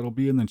articles that'll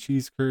be in the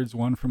Cheese Curds,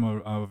 one from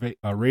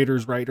a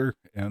Raiders writer,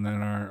 and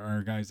then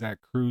our guy Zach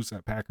Cruz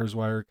at Packers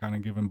Wire, kind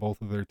of giving both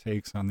of their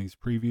takes on these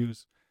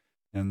previews.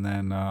 And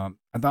then I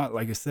thought,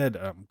 like I said,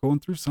 going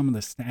through some of the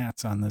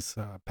stats on this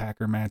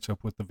Packer matchup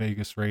with the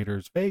Vegas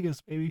Raiders.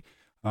 Vegas, baby.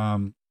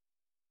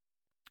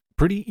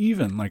 Pretty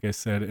even, like I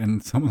said.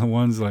 And some of the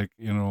ones, like,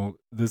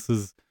 this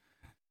is,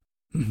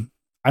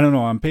 I don't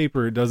know, on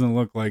paper, it doesn't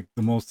look like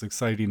the most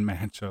exciting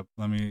matchup.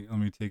 Let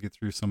me take it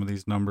through some of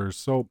these numbers.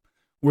 So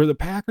where the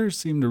Packers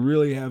seem to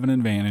really have an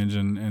advantage,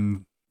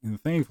 and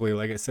thankfully,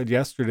 like I said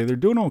yesterday, they're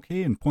doing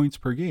okay in points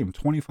per game,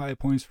 25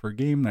 points per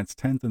game. That's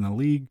 10th in the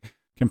league.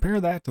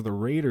 Compare that to the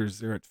Raiders.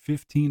 They're at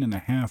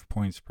 15.5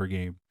 points per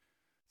game.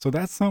 So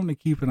that's something to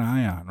keep an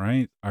eye on,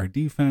 right? Our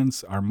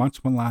defense, our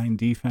much maligned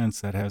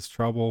defense that has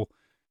trouble.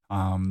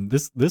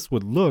 This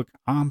would look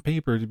on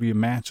paper to be a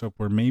matchup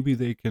where maybe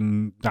they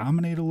can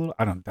dominate a little.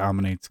 I don't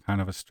dominate's kind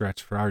of a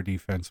stretch for our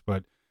defense,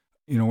 but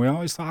we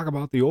always talk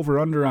about the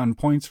over-under on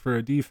points for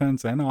a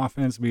defense and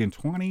offense being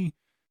 20,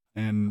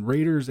 and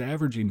Raiders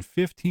averaging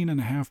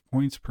 15.5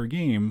 points per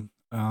game.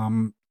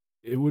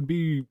 It would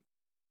be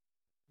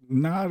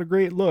not a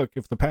great look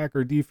if the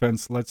Packer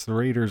defense lets the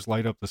Raiders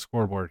light up the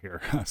scoreboard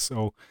here.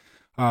 So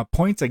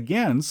points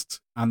against,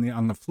 on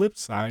the flip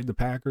side, the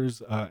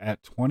Packers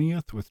at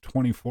 20th with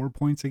 24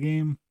 points a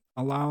game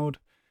allowed,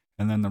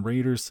 and then the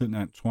Raiders sitting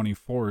at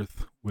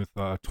 24th with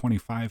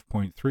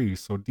 25.3.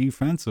 So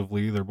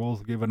defensively, they're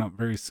both giving up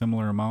very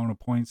similar amount of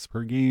points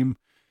per game,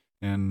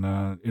 and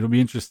it'll be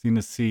interesting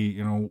to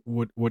see,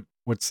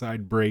 what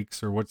side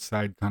breaks or what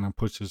side kind of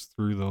pushes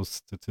through those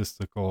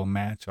statistical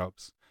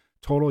matchups.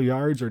 Total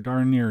yards are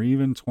darn near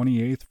even,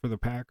 28th for the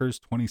Packers,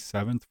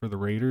 27th for the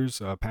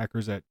Raiders.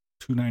 Packers at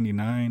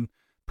 299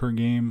 per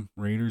game,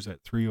 Raiders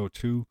at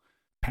 302.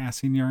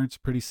 Passing yards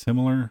pretty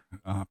similar.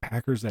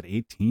 Packers at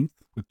 18th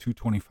with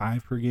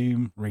 225 per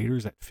game,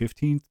 Raiders at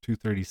 15th,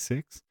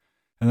 236.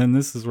 And then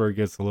this is where it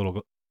gets a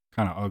little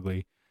kind of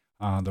ugly.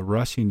 The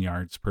rushing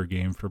yards per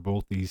game for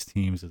both these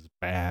teams is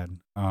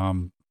bad.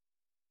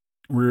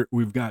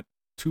 We've got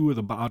 2 of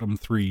the bottom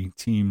 3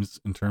 teams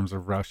in terms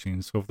of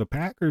rushing. So if the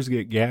Packers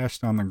get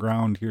gashed on the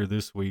ground here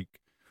this week,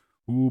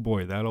 oh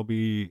boy, that'll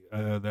be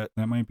that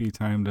might be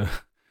time to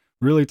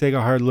really take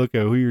a hard look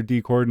at who your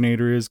D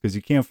coordinator is, because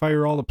you can't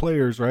fire all the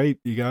players, right?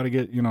 You got to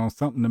get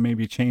something to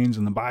maybe change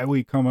in the bye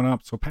week coming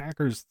up. So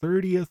Packers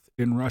 30th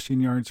in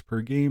rushing yards per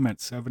game at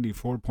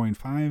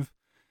 74.5,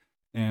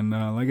 and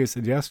like I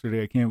said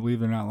yesterday, I can't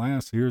believe they're not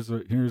last. Here's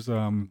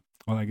well,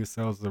 I guess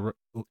that was the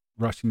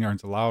rushing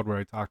yards allowed where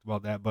I talked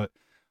about that, but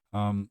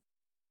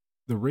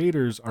the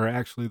Raiders are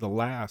actually the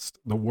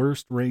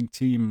worst ranked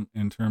team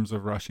in terms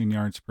of rushing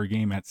yards per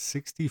game at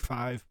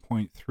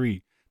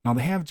 65.3. Now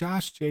they have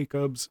Josh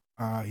Jacobs.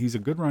 He's a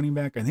good running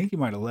back. I think he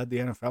might have led the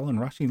NFL in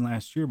rushing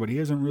last year, but he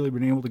hasn't really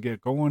been able to get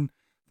going.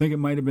 I think it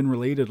might have been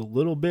related a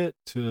little bit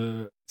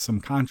to some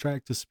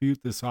contract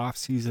dispute this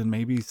offseason.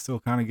 Maybe he's still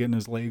kind of getting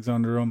his legs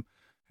under him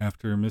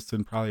after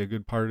missing probably a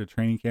good part of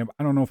training camp.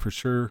 I don't know for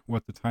sure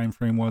what the time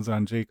frame was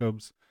on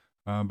Jacobs,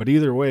 but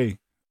either way,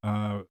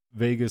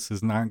 Vegas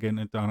is not getting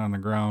it done on the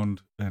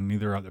ground, and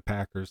neither are the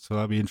Packers. So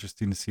that'll be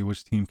interesting to see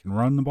which team can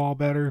run the ball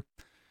better.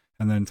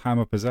 And then time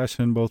of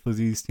possession, both of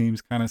these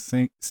teams kind of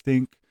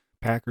stink.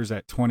 Packers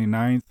at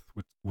 29th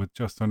with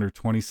just under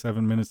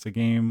 27 minutes a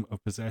game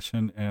of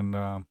possession,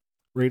 and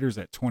Raiders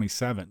at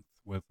 27th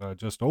with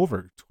just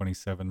over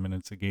 27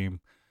 minutes a game.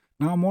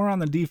 Now, more on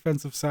the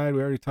defensive side,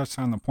 we already touched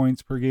on the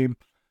points per game.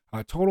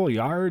 Total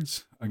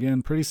yards,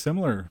 again, pretty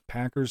similar.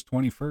 Packers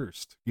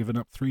 21st, giving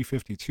up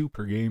 352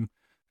 per game,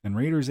 and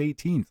Raiders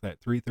 18th at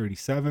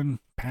 337.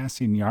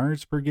 Passing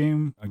yards per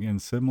game, again,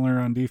 similar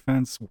on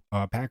defense.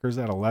 Packers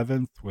at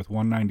 11th with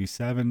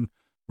 197.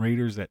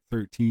 Raiders at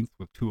 13th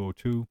with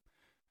 202.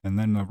 And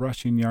then the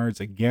rushing yards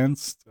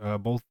against,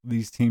 both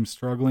these teams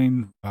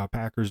struggling.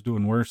 Packers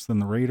doing worse than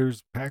the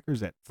Raiders.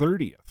 Packers at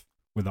 30th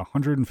with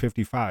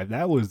 155.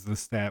 That was the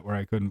stat where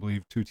I couldn't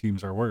believe two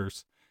teams are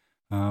worse.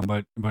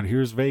 But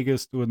here's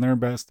Vegas doing their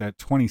best at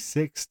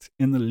 26th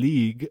in the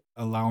league,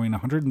 allowing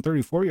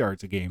 134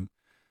 yards a game.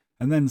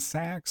 And then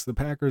sacks, the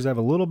Packers have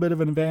a little bit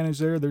of an advantage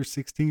there. They're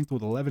 16th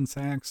with 11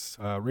 sacks.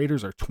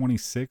 Raiders are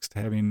 26th,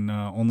 having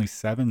only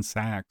 7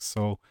 sacks.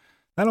 So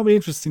that'll be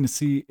interesting to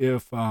see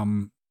if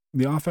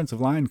the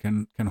offensive line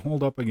can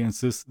hold up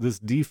against this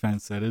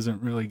defense that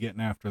isn't really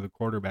getting after the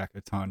quarterback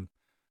a ton.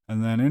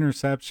 And then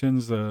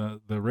interceptions,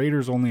 the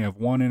Raiders only have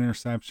 1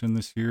 interception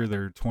this year.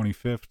 They're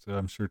 25th,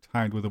 I'm sure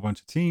tied with a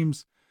bunch of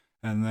teams.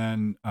 And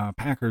then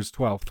Packers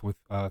 12th with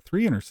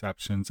 3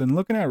 interceptions. And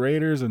looking at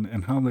Raiders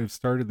and how they've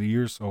started the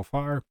year so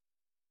far,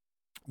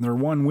 their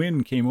one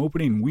win came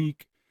opening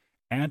week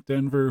at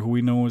Denver, who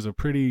we know is a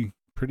pretty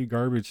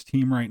garbage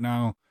team right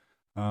now,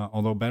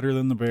 although better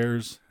than the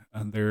Bears.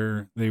 And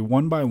they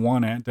won by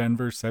 1 at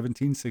Denver,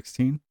 17-16.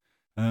 And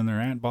then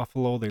they're at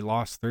Buffalo. They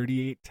lost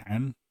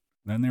 38-10.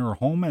 Then they were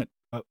home at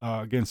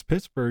against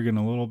Pittsburgh in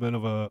a little bit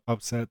of a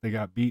upset. They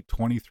got beat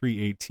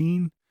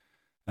 23-18.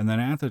 And then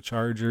at the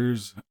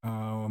Chargers,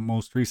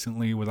 most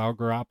recently without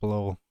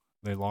Garoppolo,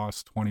 they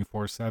lost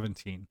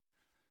 24-17.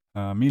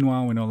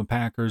 Meanwhile, we know the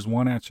Packers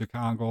won at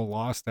Chicago,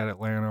 lost at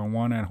Atlanta,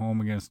 won at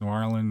home against New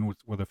Orleans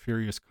with a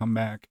furious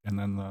comeback, and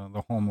then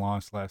the home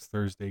loss last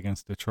Thursday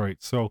against Detroit.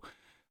 So,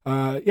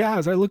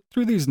 as I looked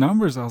through these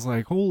numbers, I was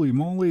like, holy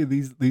moly,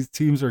 these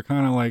teams are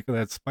kind of like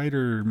that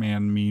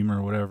Spider-Man meme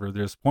or whatever.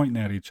 They're just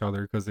pointing at each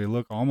other because they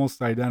look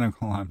almost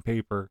identical on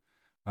paper.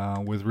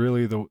 With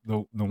really the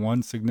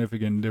one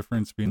significant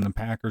difference being the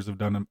Packers have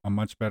done a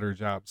much better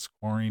job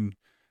scoring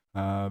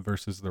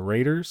versus the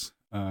Raiders,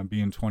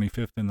 being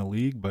 25th in the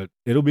league. But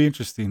it'll be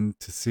interesting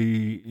to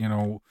see,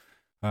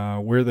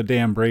 where the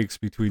dam breaks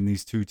between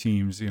these two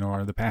teams.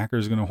 Are the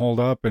Packers going to hold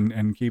up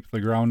and keep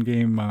the ground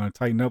game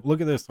tightened up?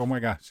 Look at this. Oh, my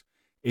gosh.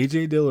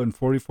 A.J. Dillon,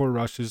 44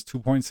 rushes,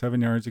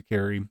 2.7 yards a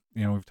carry.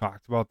 We've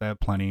talked about that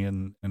plenty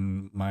and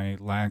my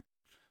lack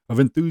of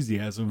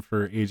enthusiasm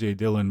for A.J.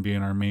 Dillon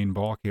being our main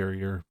ball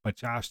carrier. But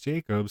Josh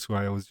Jacobs, who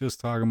I was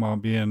just talking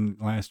about being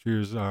last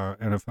year's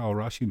NFL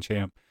rushing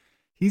champ,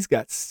 he's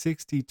got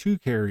 62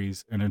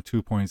 carries and a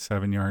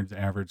 2.7 yards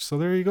average. So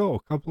there you go.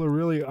 A couple of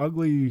really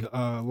ugly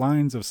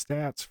lines of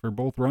stats for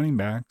both running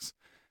backs.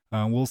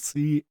 We'll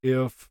see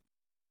if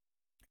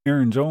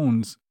Aaron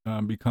Jones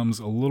becomes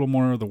a little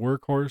more of the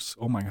workhorse.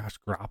 Oh my gosh,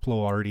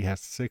 Garoppolo already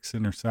has 6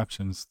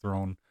 interceptions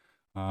thrown.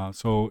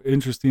 So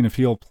interesting if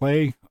he'll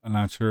play. I'm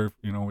not sure if,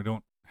 we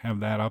don't have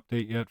that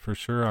update yet for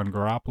sure on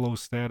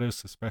Garoppolo's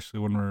status, especially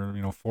when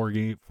we're,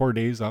 4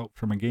 days out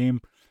from a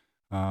game.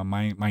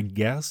 My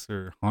guess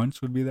or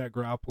hunch would be that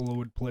Garoppolo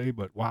would play,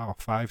 but wow,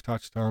 5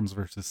 touchdowns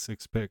versus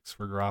 6 picks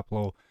for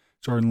Garoppolo.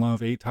 Jordan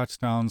Love, 8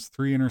 touchdowns,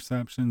 3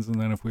 interceptions. And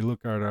then if we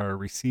look at our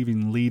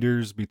receiving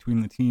leaders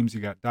between the teams,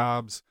 you got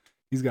Dobbs.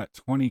 He's got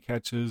 20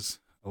 catches,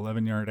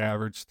 11-yard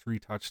average, 3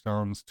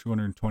 touchdowns,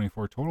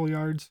 224 total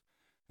yards.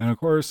 And of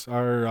course,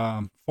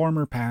 our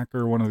former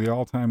Packer, one of the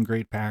all-time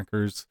great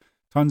Packers,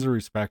 tons of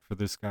respect for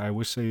this guy.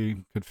 Wish they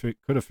could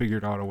have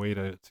figured out a way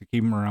to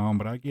keep him around,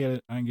 but I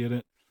get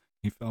it.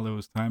 He felt it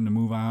was time to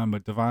move on.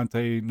 But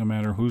Devontae, no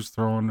matter who's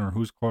throwing or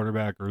who's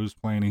quarterback or who's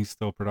playing, he's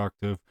still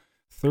productive.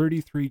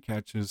 33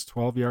 catches,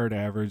 12-yard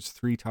average,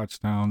 3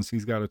 touchdowns.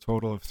 He's got a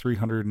total of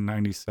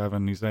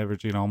 397. He's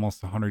averaging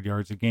almost 100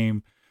 yards a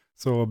game.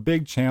 So a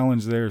big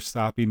challenge there,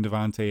 stopping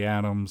Devontae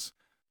Adams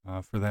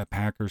for that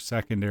Packers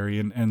secondary.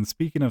 And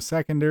speaking of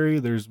secondary,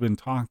 there's been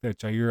talk that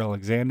Jair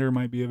Alexander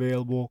might be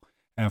available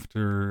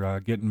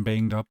after getting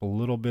banged up a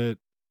little bit.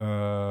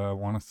 I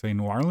want to say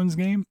New Orleans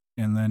game,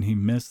 and then he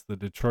missed the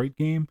Detroit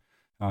game.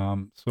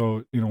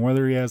 So,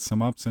 whether he has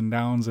some ups and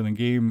downs in a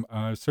game,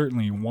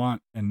 certainly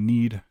want and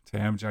need to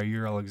have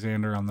Jair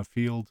Alexander on the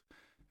field.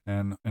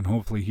 And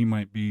hopefully he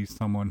might be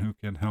someone who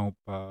can help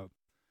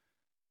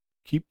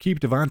keep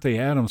Devontae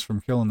Adams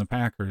from killing the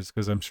Packers,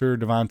 because I'm sure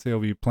Devontae will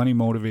be plenty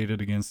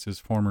motivated against his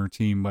former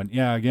team. But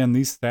yeah, again,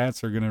 these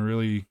stats are going to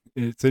really,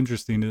 it's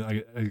interesting,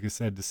 like I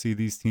said, to see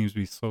these teams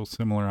be so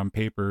similar on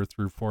paper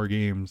through 4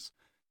 games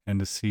and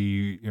to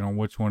see,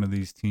 which one of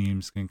these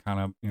teams can kind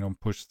of,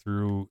 push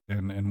through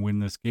and win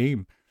this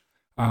game.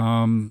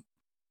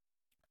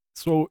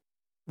 So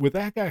with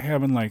that guy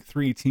having like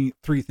three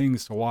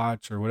things to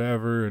watch or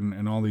whatever,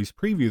 and all these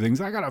preview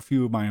things, I got a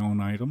few of my own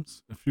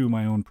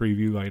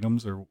preview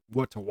items or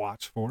what to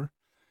watch for.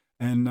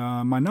 And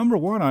my number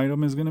one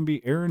item is going to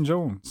be Aaron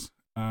Jones.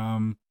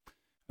 And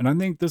I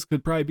think this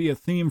could probably be a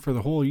theme for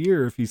the whole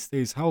year if he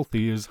stays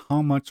healthy, is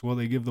how much will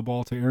they give the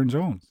ball to Aaron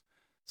Jones?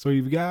 So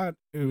you've got,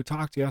 we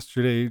talked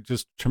yesterday,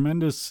 just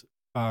tremendous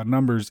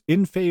numbers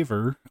in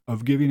favor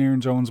of giving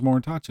Aaron Jones more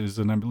touches.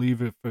 And I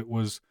believe if it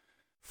was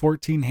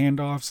 14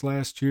 handoffs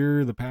last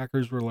year, the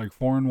Packers were like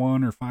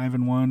 4-1 or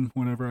 5-1,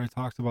 whatever I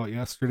talked about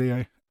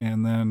yesterday.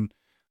 And then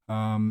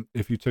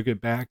if you took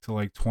it back to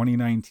like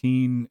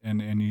 2019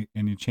 and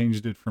you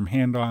changed it from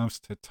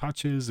handoffs to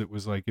touches, it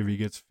was like if he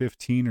gets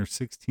 15 or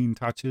 16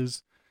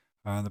 touches,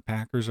 the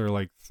Packers are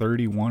like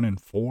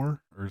 31-4 or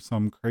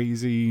some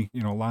crazy,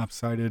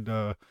 lopsided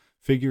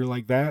figure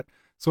like that.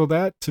 So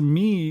that to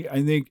me,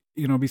 I think,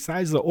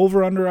 besides the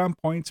over under on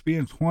points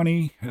being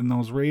 20 and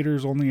those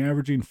Raiders only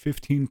averaging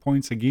 15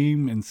 points a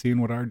game and seeing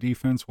what our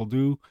defense will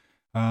do.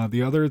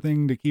 The other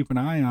thing to keep an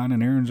eye on,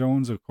 and Aaron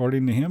Jones,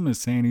 according to him,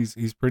 is saying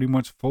he's pretty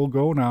much full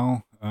go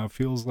now.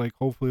 Feels like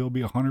hopefully he'll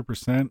be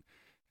 100%.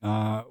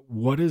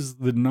 What is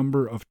the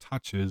number of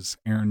touches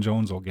Aaron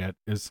Jones will get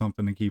is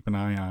something to keep an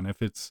eye on.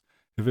 If it's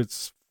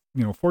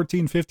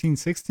 14, 15,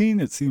 16,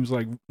 it seems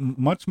like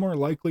much more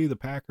likely the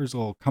Packers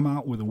will come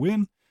out with a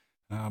win.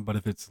 But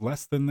if it's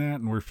less than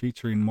that and we're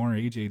featuring more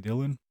A.J.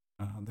 Dillon,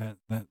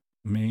 that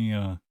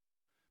may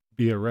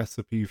be a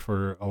recipe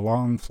for a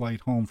long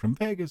flight home from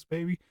Vegas,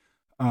 baby.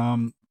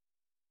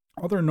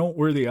 Other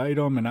noteworthy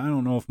item, and I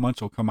don't know if much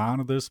will come out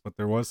of this, but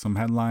there was some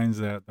headlines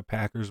that the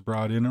Packers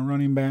brought in a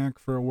running back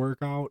for a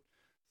workout.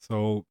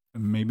 So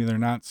maybe they're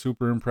not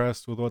super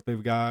impressed with what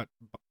they've got,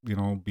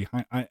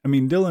 behind. I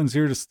mean, Dillon's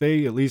here to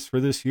stay, at least for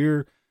this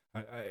year.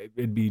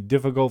 It'd be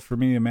difficult for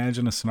me to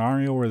imagine a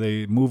scenario where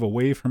they move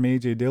away from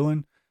A.J.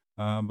 Dillon.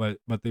 But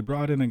they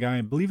brought in a guy,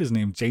 I believe his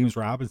name James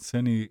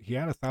Robinson. He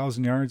had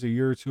 1,000 yards a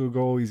year or two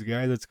ago. He's a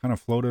guy that's kind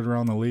of floated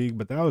around the league,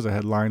 but that was a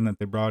headline that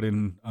they brought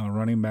in a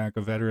running back,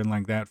 a veteran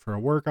like that for a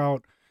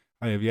workout.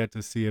 I have yet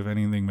to see if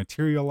anything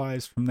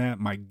materialized from that.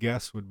 My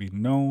guess would be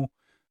no.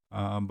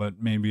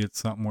 But maybe it's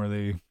something where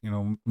they,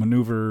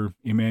 maneuver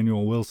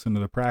Emmanuel Wilson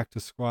to the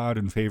practice squad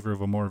in favor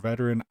of a more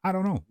veteran. I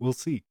don't know. We'll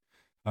see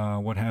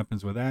what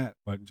happens with that.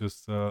 But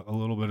just a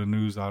little bit of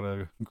news out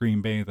of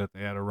Green Bay that they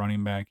had a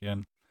running back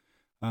in.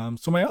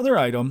 So my other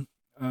item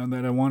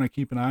that I want to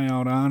keep an eye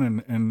out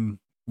on, and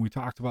we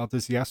talked about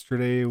this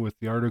yesterday with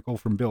the article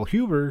from Bill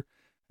Huber,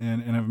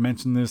 and I've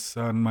mentioned this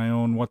on my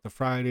own What the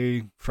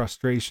Friday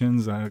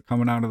frustrations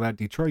coming out of that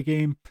Detroit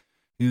game,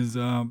 is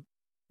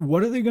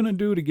what are they going to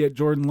do to get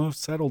Jordan Love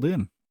settled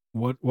in?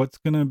 What's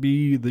going to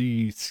be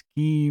the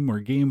scheme or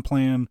game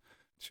plan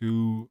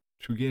to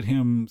get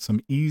him some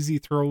easy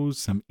throws,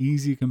 some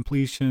easy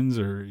completions,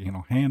 or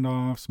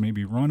handoffs,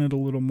 maybe run it a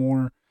little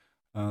more?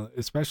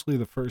 Especially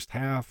the first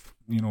half,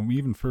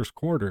 even first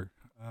quarter.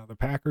 The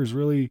Packers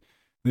really,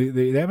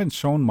 they haven't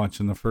shown much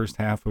in the first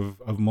half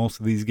of most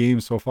of these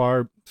games so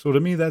far. So to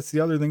me, that's the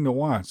other thing to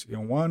watch.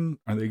 One,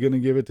 are they going to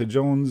give it to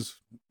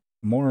Jones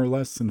more or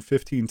less than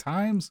 15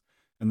 times?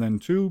 And then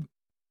two,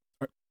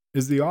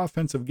 is the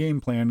offensive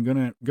game plan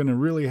gonna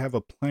really have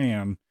a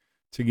plan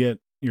to get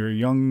your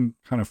young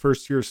kind of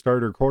first year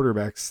starter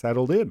quarterback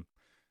settled in?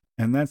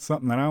 And that's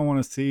something that I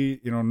want to see,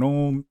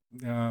 no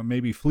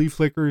maybe flea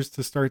flickers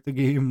to start the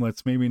game.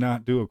 Let's maybe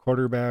not do a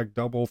quarterback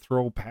double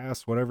throw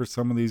pass, whatever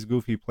some of these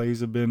goofy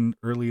plays have been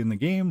early in the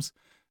games.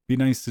 Be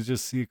nice to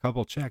just see a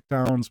couple check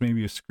downs,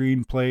 maybe a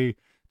screen play,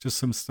 just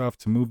some stuff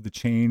to move the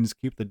chains,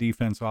 keep the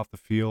defense off the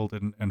field,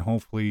 and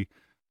hopefully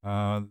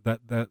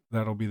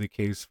that'll be the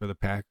case for the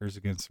Packers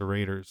against the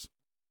Raiders.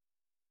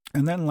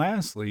 And then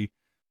lastly,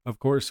 of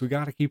course, we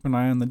got to keep an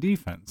eye on the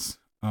defense.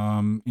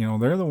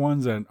 They're the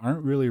ones that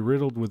aren't really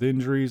riddled with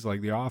injuries like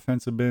the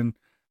offense have been.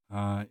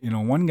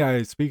 One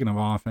guy, speaking of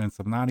offense,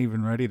 I'm not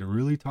even ready to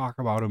really talk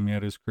about him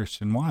yet, is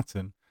Christian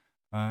Watson.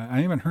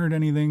 I haven't heard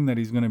anything that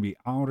he's going to be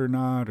out or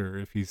not, or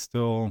if he's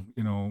still,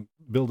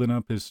 building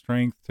up his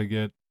strength to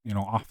get,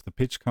 off the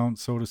pitch count,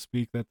 so to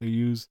speak, that they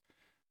use.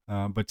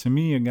 But to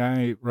me, a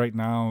guy right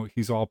now,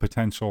 he's all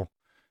potential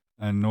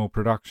and no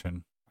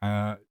production.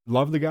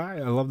 Love the guy.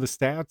 I love the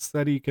stats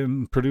that he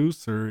can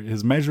produce, or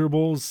his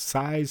measurables,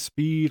 size,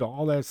 speed,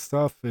 all that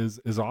stuff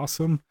is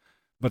awesome.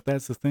 But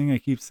that's the thing I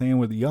keep saying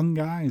with young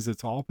guys,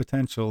 it's all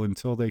potential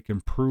until they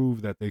can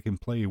prove that they can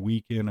play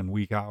week in and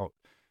week out.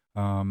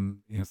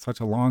 Such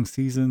a long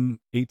season,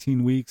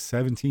 18 weeks,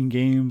 17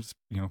 games,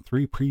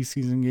 3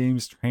 preseason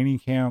games, training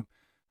camp.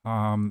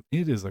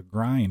 It is a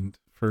grind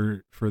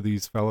for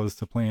these fellas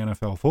to play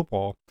NFL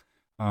football.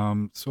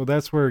 So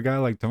that's where a guy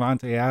like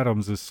Davante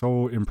Adams is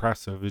so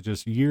impressive. It's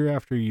just year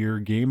after year,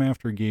 game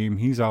after game,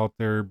 he's out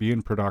there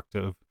being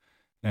productive.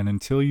 And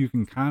until you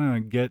can kind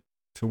of get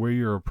to where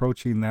you're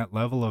approaching that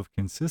level of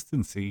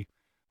consistency,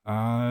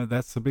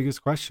 that's the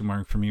biggest question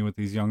mark for me with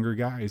these younger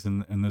guys.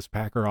 And this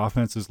Packer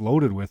offense is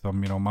loaded with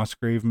them.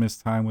 Musgrave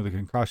missed time with a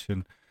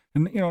concussion.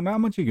 And, not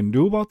much you can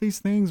do about these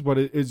things, but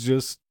it's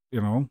just,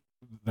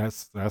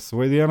 that's the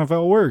way the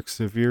NFL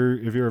works. If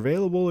you're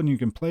available and you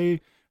can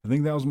play, I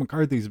think that was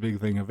McCarthy's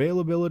big thing,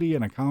 availability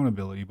and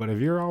accountability. But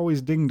if you're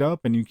always dinged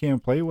up and you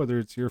can't play, whether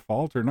it's your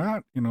fault or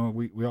not,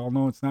 we all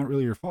know it's not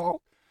really your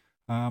fault,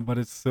 but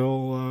it's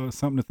still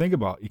something to think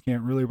about. You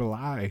can't really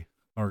rely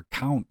or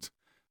count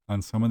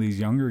on some of these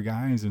younger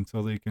guys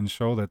until they can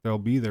show that they'll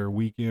be there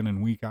week in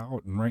and week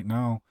out. And right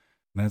now,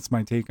 that's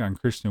my take on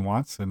Christian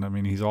Watson. I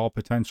mean, he's all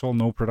potential,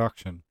 no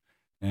production.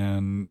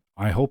 And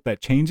I hope that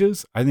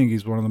changes. I think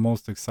he's one of the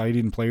most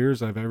exciting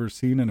players I've ever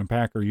seen in a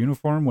Packer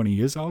uniform when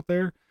he is out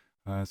there,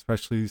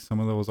 especially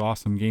some of those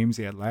awesome games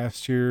he had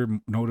last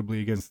year,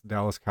 notably against the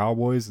Dallas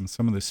Cowboys, and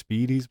some of the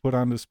speed he's put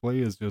on display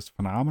is just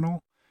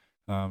phenomenal.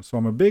 So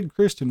I'm a big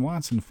Christian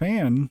Watson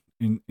fan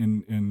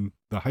in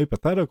the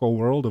hypothetical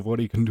world of what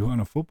he can do on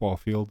a football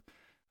field.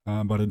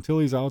 But until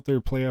he's out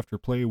there play after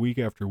play, week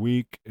after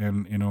week,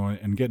 and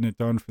and getting it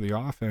done for the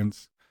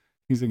offense,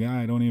 he's a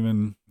guy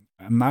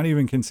I'm not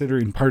even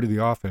considering part of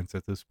the offense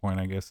at this point,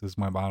 I guess, is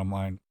my bottom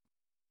line.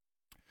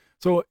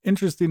 So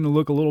interesting to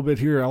look a little bit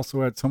here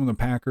also at some of the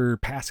Packer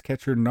pass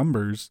catcher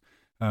numbers.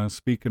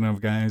 Speaking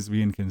of guys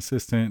being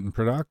consistent and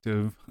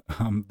productive,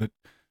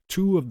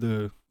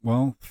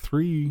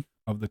 three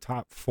of the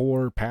top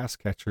 4 pass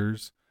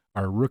catchers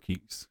are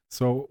rookies.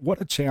 So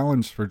what a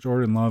challenge for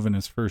Jordan Love in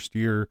his first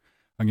year.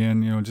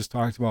 Again, just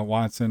talked about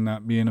Watson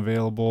not being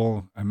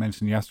available. I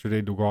mentioned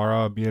yesterday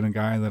DeGuara being a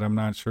guy that I'm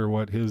not sure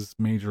what his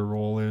major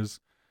role is.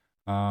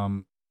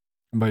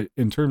 But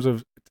in terms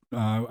of,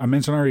 I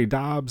mentioned already,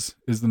 Dobbs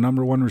is the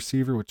number 1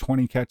 receiver with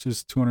 20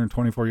 catches,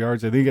 224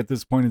 yards. I think at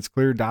this point it's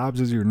clear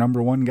Dobbs is your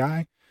number 1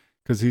 guy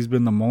because he's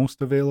been the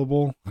most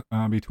available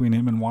between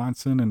him and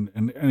Watson.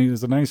 And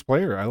he's a nice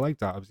player. I like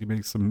Dobbs. He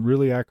makes some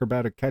really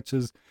acrobatic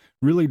catches,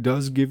 really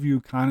does give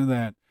you kind of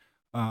that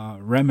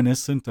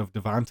reminiscent of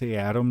Devontae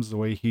Adams, the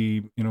way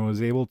he,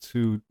 is able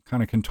to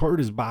kind of contort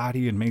his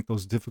body and make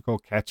those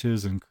difficult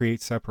catches and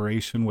create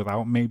separation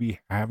without maybe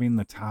having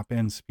the top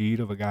end speed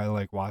of a guy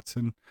like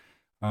Watson.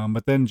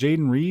 But then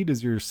Jaden Reed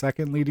is your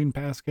second leading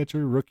pass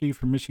catcher, rookie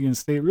from Michigan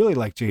State. Really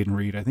like Jaden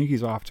Reed. I think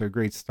he's off to a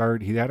great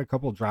start. He had a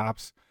couple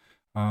drops,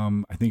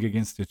 I think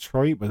against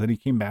Detroit, but then he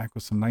came back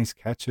with some nice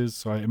catches.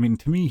 So, I mean,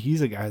 to me,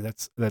 he's a guy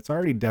that's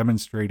already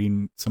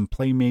demonstrating some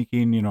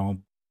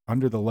playmaking,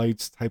 under the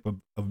lights type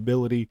of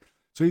ability.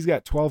 So he's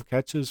got 12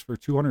 catches for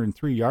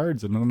 203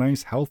 yards and a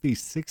nice healthy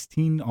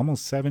 16,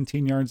 almost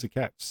 17 yards a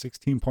catch,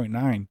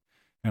 16.9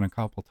 and a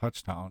couple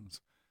touchdowns.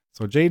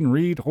 So Jaden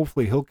Reed,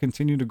 hopefully he'll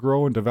continue to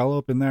grow and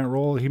develop in that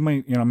role. He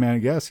might, I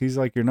guess he's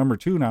like your number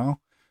 2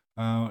 now,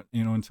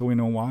 until we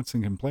know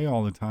Watson can play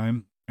all the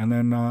time. And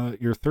then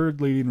your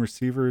third leading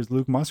receiver is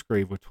Luke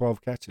Musgrave with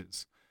 12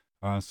 catches.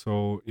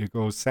 So it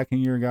goes second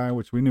year guy,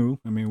 which we knew.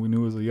 I mean, we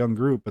knew as a young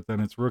group, but then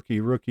it's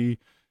rookie.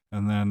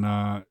 And then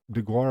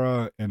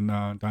DeGuara and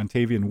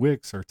Dontavian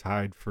Wicks are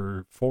tied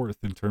for 4th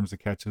in terms of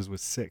catches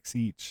with 6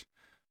 each.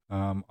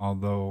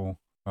 Although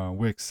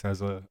Wicks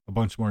has a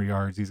bunch more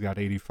yards. He's got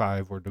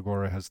 85 where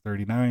DeGuara has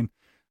 39.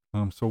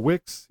 So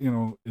Wicks,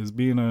 is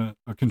being a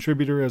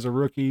contributor as a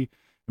rookie.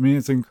 I mean,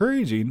 it's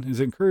encouraging. It's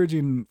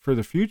encouraging for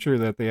the future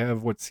that they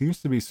have what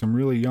seems to be some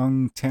really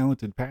young,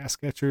 talented pass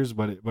catchers,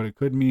 but it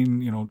could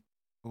mean,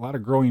 a lot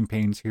of growing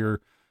pains here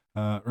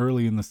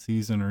early in the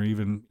season, or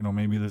even,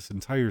 maybe this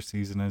entire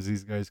season as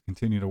these guys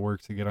continue to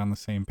work to get on the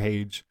same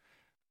page.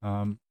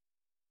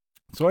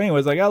 So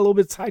anyways, I got a little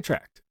bit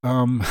sidetracked.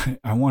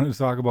 I wanted to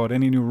talk about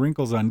any new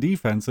wrinkles on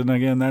defense. And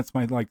again, that's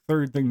my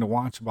third thing to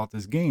watch about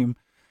this game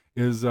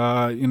is,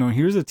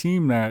 here's a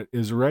team that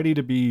is ready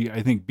to be,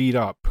 I think, beat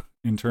up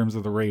in terms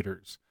of the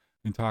Raiders.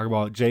 We talk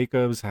about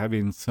Jacobs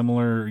having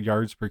similar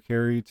yards per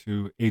carry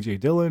to A.J.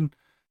 Dillon.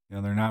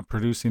 They're not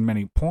producing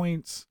many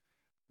points.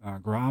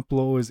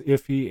 Garoppolo is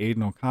iffy.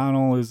 Aiden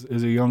O'Connell is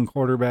a young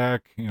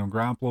quarterback.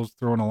 Garoppolo's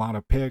throwing a lot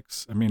of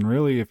picks. I mean,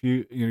 really, if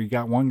you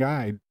got one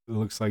guy, it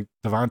looks like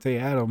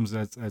Devontae Adams,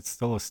 that's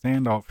still a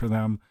standout for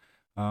them.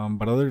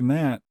 But other than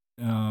that,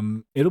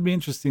 it'll be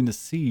interesting to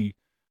see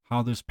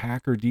how this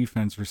Packer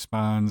defense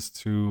responds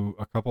to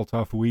a couple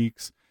tough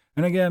weeks.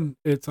 And again,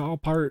 it's all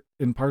part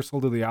and parcel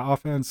to the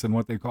offense and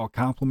what they call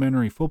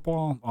complementary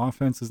football.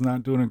 Offense is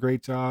not doing a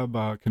great job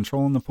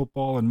controlling the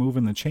football and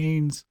moving the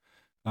chains.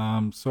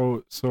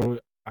 So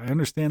I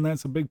understand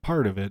that's a big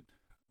part of it,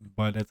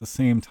 but at the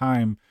same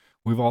time,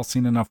 we've all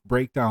seen enough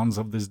breakdowns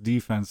of this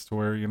defense to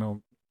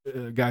where,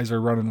 guys are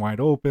running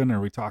wide open,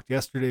 or we talked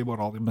yesterday about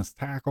all the missed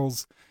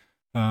tackles.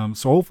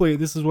 So hopefully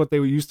this is what they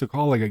used to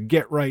call like a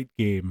get right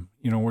game,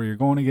 where you're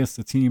going against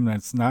a team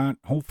that's not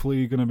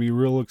hopefully going to be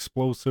real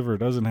explosive or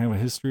doesn't have a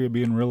history of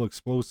being real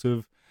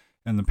explosive.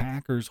 And the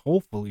Packers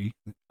hopefully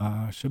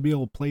should be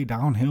able to play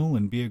downhill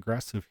and be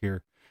aggressive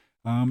here.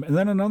 And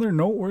then another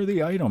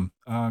noteworthy item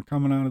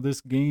coming out of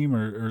this game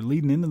or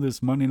leading into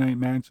this Monday night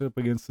matchup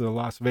against the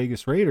Las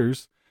Vegas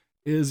Raiders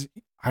is,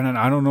 I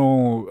don't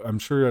know, I'm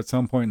sure at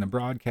some point in the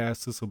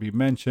broadcast this will be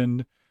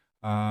mentioned.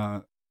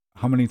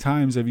 How many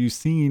times have you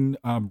seen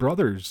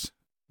brothers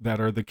that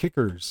are the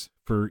kickers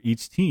for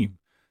each team?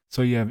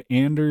 So you have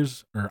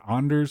Anders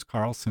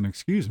Carlson,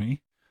 kicking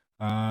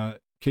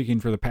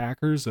for the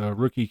Packers, a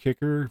rookie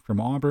kicker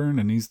from Auburn,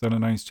 and he's done a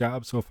nice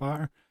job so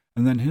far.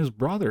 And then his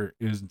brother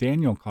is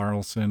Daniel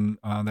Carlson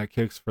that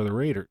kicks for the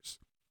Raiders.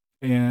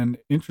 And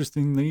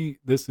interestingly,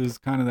 this is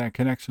kind of that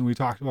connection we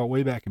talked about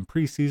way back in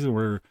preseason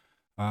where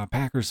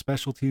Packers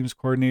special teams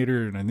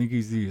coordinator, and I think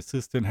he's the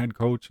assistant head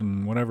coach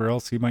and whatever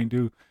else he might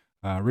do.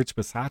 Rich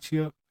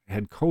Bisaccia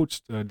had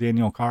coached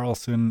Daniel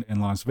Carlson in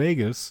Las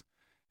Vegas,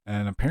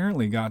 and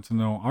apparently got to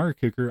know our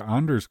kicker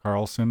Anders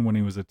Carlson when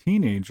he was a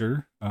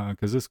teenager,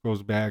 because this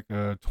goes back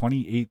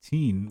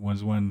 2018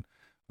 was when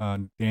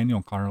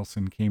Daniel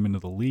Carlson came into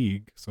the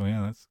league. So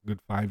yeah, that's a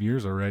good 5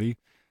 years already.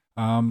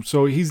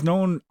 So he's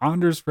known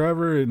Anders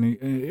forever, and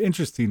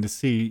interesting to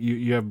see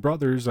you have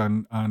brothers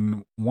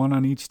on one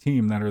on each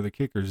team that are the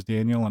kickers,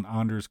 Daniel and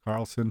Anders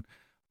Carlson.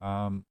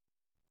 I'll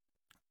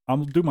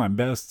do my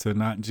best to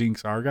not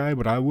jinx our guy,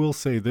 but I will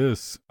say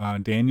this: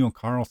 Daniel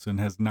Carlson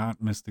has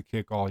not missed a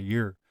kick all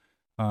year.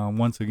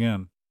 Once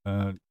again,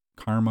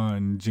 karma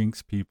and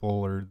jinx people,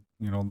 or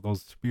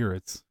those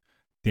spirits.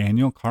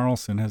 Daniel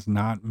Carlson has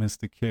not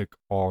missed a kick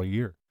all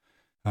year.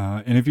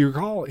 And if you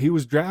recall, he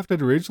was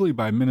drafted originally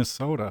by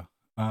Minnesota,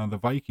 the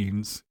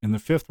Vikings, in the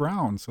 5th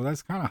round. So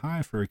that's kind of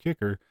high for a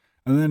kicker.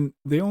 And then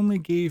they only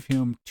gave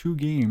him 2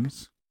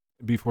 games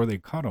before they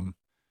cut him.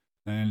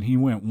 And he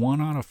went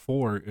 1 out of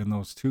 4 in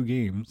those 2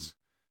 games.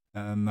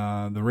 And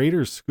the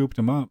Raiders scooped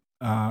him up.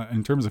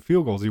 In terms of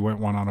field goals, he went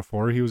 1 out of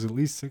 4. He was at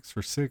least 6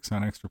 for 6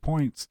 on extra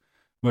points.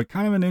 But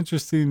kind of an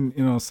interesting,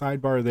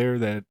 sidebar there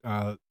that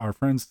our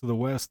friends to the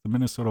west, the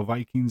Minnesota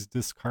Vikings,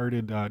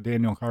 discarded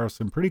Daniel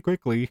Carlson pretty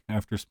quickly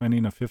after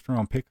spending a 5th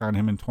round pick on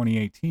him in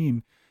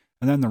 2018.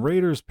 And then the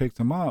Raiders picked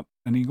him up,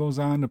 and he goes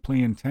on to play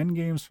in 10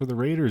 games for the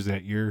Raiders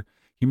that year.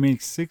 He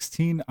makes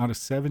 16 out of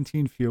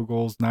 17 field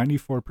goals,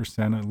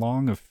 94%, a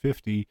long of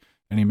 50,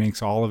 and he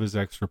makes all of his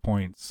extra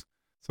points.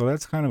 So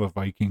that's kind of a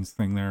Vikings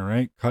thing there,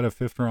 right? Cut a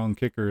 5th round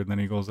kicker, and then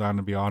he goes on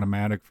to be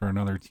automatic for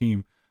another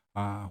team.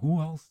 Who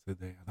else did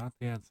they? I thought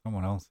they had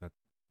someone else that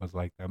was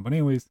like that. But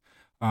anyways,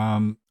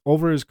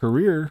 over his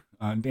career,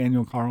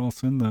 Daniel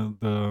Carlson,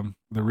 the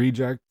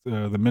reject,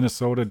 the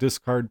Minnesota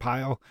discard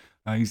pile,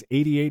 he's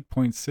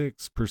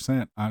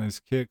 88.6% on his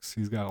kicks.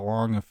 He's got a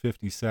long of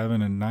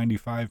 57 and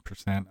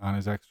 95% on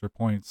his extra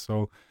points.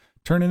 So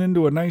turning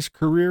into a nice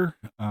career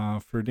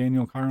for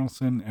Daniel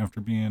Carlson after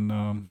getting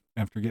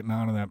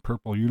out of that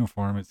purple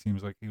uniform. It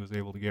seems like he was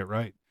able to get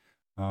right.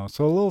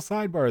 So a little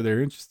sidebar there.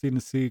 Interesting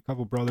to see a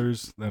couple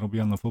brothers that'll be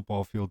on the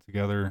football field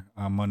together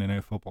on Monday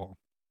Night Football.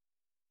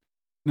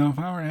 Now, if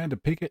I were to had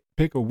to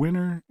pick a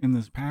winner in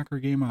this Packer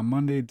game on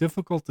Monday,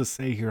 difficult to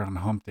say here on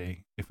Hump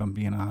Day, if I'm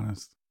being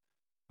honest.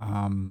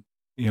 A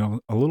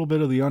little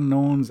bit of the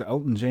unknowns: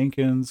 Elton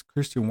Jenkins,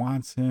 Christian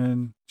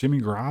Watson, Jimmy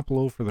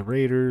Garoppolo for the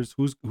Raiders.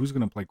 Who's going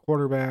to play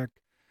quarterback?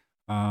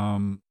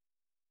 And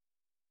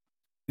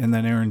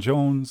then Aaron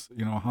Jones.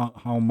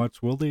 How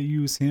much will they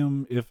use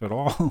him, if at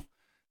all?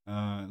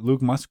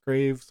 Luke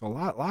Musgrave. So a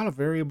lot of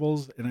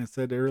variables. And I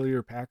said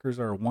earlier, Packers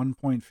are a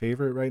 1-point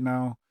favorite right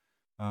now,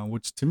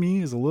 which to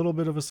me is a little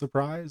bit of a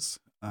surprise.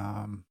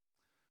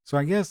 So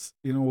I guess,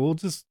 we'll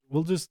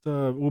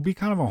be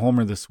kind of a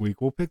homer this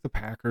week. We'll pick the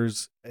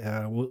Packers.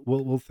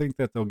 We'll think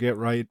that they'll get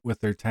right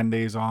with their 10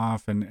 days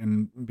off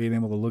and being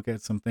able to look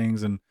at some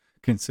things and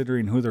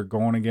considering who they're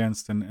going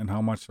against and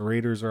how much the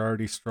Raiders are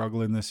already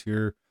struggling this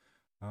year.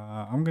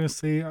 I'm going to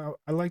say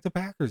I like the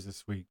Packers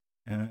this week.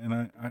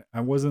 And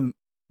I wasn't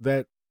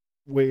that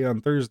way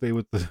on Thursday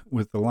with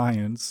the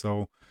Lions,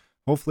 so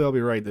hopefully I'll be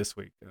right this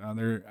week.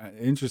 They're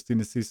interesting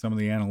to see some of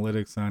the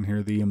analytics on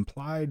here. The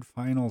implied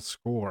final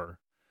score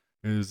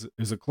is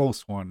a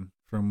close one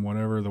from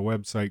whatever the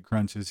website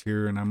crunches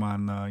here, and I'm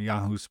on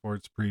Yahoo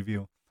Sports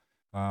Preview.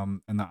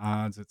 And the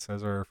odds, it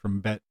says, are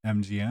from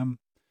BetMGM,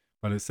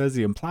 but it says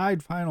the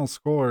implied final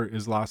score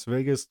is Las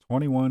Vegas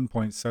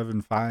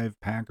 21.75,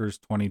 Packers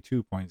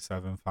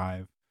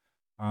 22.75.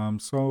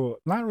 So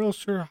not real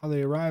sure how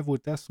they arrive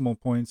with decimal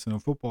points in a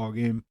football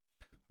game,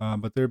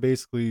 but they're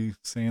basically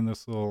saying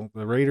the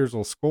Raiders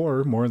will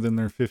score more than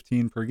their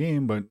 15 per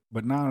game,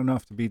 but not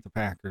enough to beat the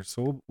Packers.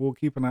 So we'll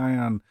keep an eye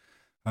on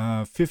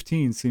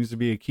 15 seems to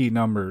be a key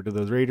number. Do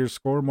the Raiders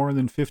score more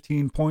than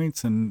 15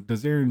 points, and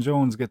does Aaron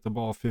Jones get the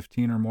ball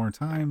 15 or more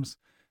times?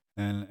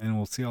 And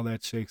we'll see how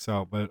that shakes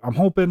out. But I'm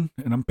hoping,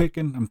 and I'm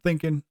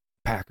thinking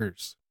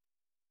Packers.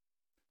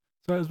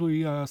 So as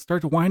we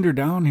start to wind her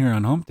down here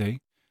on Hump Day,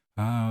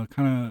 kind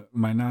of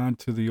my nod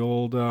to the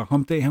old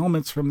Hump Day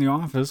helmets from The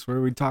Office,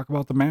 where we talk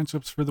about the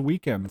matchups for the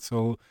weekend.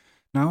 So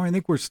now I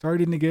think we're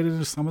starting to get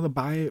into some of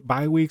the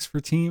bye weeks for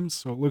teams.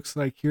 So it looks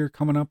like here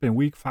coming up in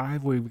week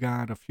 5, we've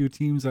got a few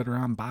teams that are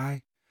on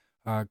bye.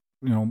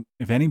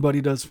 If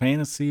anybody does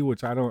fantasy,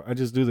 which I don't, I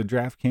just do the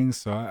DraftKings.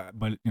 So,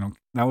 but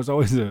that was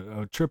always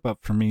a trip up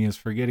for me, is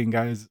forgetting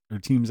guys or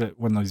teams that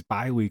when those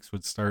bye weeks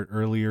would start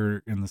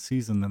earlier in the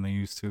season than they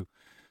used to.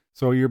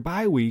 So your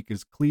bye week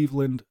is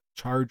Cleveland,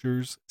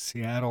 Chargers,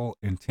 Seattle,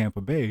 and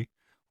Tampa Bay.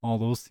 All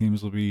those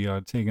teams will be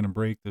taking a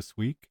break this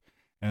week.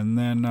 And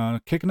then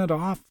kicking it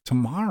off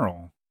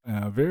tomorrow.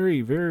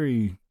 Very,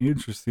 very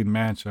interesting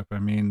matchup. I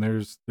mean,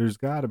 there's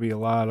got to be a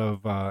lot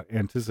of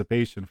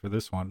anticipation for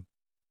this one.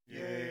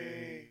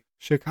 Yay!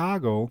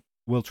 Chicago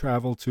will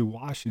travel to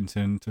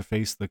Washington to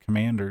face the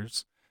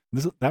Commanders.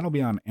 That'll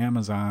be on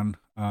Amazon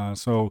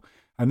So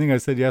I think I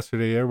said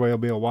yesterday, everybody will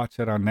be able to watch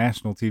that on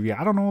national TV.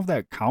 I don't know if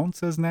that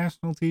counts as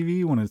national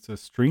TV when it's a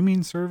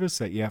streaming service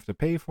that you have to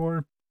pay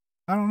for.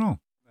 I don't know.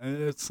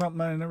 It's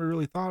something I never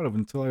really thought of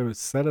until I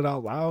said it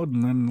out loud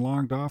and then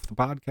logged off the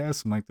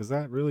podcast. I'm like, does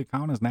that really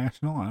count as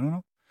national? I don't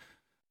know.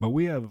 But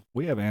we have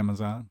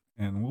Amazon,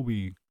 and we'll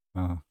be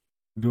uh,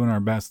 doing our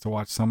best to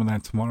watch some of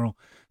that tomorrow.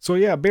 So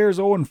yeah, Bears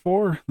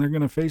 0-4. They're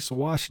going to face the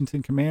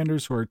Washington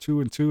Commanders, who are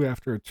 2-2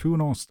 after a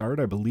 2-0 start,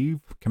 I believe.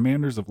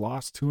 Commanders have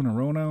lost 2 in a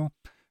row now.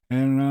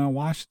 And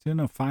Washington,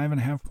 a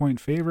 5.5 point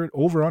favorite.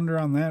 Over under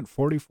on that,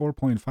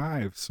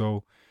 44.5.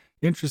 So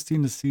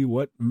interesting to see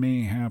what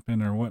may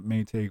happen or what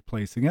may take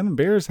place. Again, the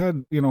Bears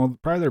had,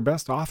 probably their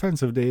best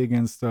offensive day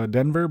against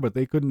Denver, but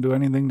they couldn't do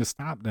anything to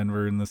stop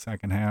Denver in the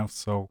second half.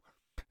 So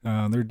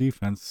their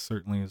defense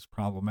certainly is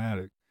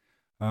problematic.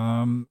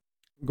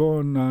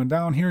 Going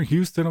down here,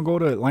 Houston will go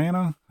to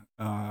Atlanta.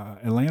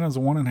 Atlanta's a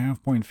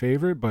 1.5 point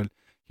favorite, but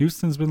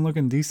Houston's been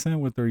looking decent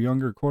with their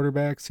younger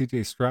quarterback,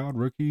 C.J. Stroud,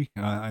 rookie.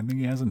 I think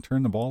he hasn't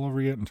turned the ball over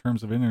yet in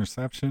terms of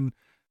interception.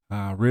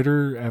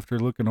 Ritter, after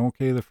looking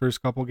okay the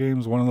first couple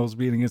games, one of those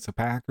being against the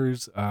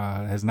Packers,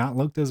 has not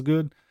looked as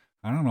good.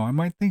 I don't know. I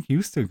might think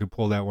Houston could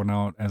pull that one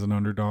out as an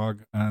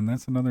underdog, and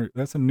that's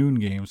a noon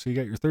game. So you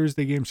got your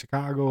Thursday game,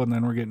 Chicago, and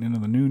then we're getting into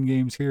the noon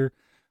games here.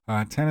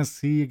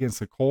 Tennessee against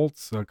the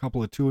Colts, a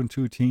couple of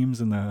 2-2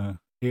 teams in the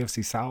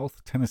AFC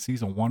South.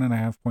 Tennessee's a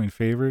 1.5 point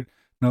favorite.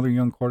 Another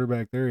young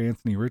quarterback there,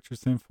 Anthony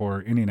Richardson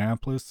for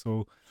Indianapolis.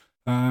 So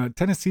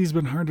Tennessee's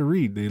been hard to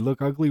read. They look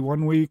ugly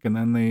one week, and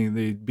then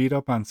they beat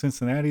up on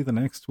Cincinnati the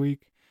next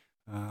week.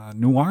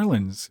 New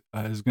Orleans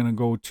is going to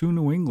go to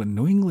New England.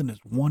 New England is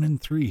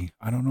 1-3.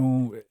 I don't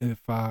know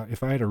if I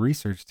had a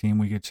research team,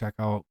 we could check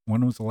out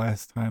when was the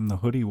last time the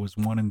hoodie was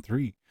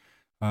 1-3.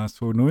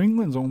 So New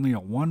England's only a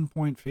 1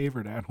 point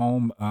favorite at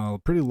home.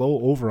 Pretty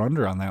low over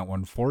under on that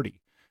one, 40.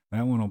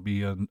 That one will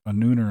be a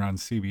nooner on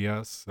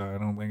CBS. I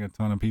don't think a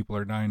ton of people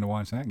are dying to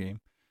watch that game.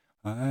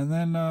 And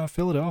then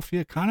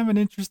Philadelphia, kind of an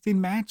interesting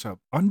matchup.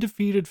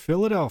 Undefeated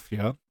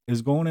Philadelphia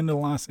is going into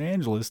Los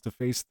Angeles to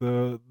face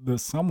the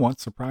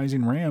somewhat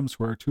surprising Rams,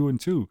 who are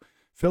 2-2.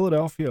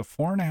 Philadelphia,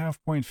 4.5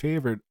 point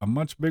favorite, a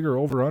much bigger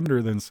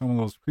over-under than some of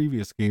those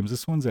previous games.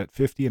 This one's at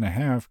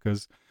 50.5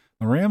 because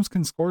the Rams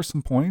can score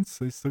some points.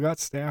 They still got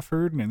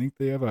Stafford, and I think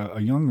they have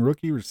a young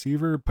rookie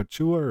receiver,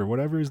 Pachua or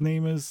whatever his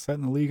name is,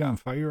 setting the league on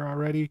fire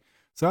already.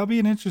 So that'll be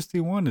an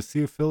interesting one to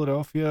see if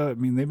Philadelphia, I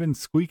mean, they've been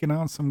squeaking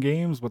out some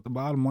games, but the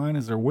bottom line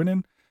is they're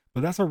winning.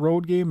 But that's a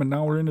road game, and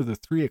now we're into the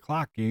 3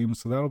 o'clock game,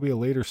 so that'll be a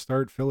later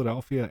start.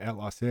 Philadelphia at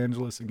Los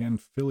Angeles. Again,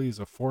 Philly's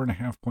a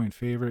 4.5 point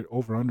favorite,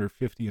 over under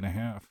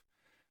 50.5.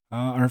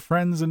 Our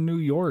friends in New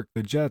York,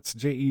 the Jets,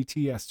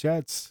 Jets,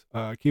 Jets,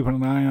 keeping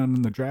an eye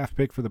on the draft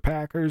pick for the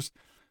Packers.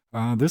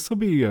 This will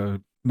be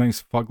a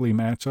nice fugly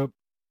matchup.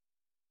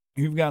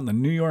 You've got the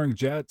New York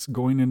Jets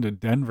going into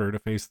Denver to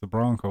face the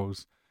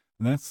Broncos.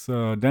 And that's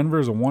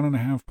Denver's a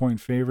 1.5 point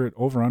favorite.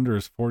 Over under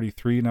is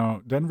 43.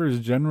 Now, Denver is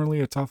generally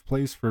a tough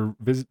place for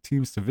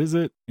teams to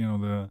visit.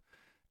 The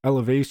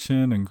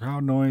elevation and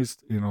crowd noise.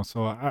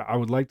 So I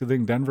would like to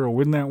think Denver will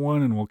win that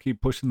one, and we'll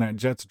keep pushing that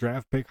Jets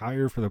draft pick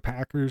higher for the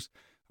Packers.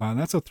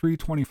 That's a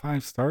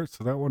 3:25 start,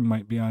 so that one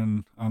might be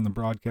on the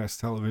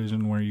broadcast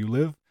television where you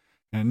live.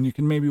 And you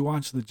can maybe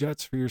watch the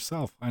Jets for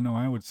yourself. I know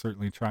I would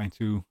certainly try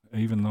to,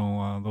 even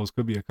though those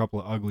could be a couple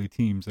of ugly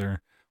teams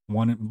there.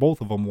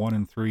 Both of them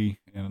 1-3,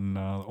 and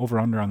over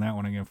under on that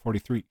one again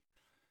 43.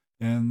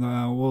 And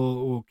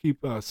we'll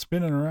keep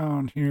spinning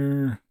around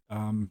here.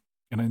 And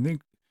I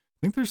think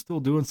they're still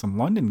doing some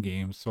London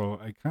games. So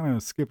I kind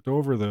of skipped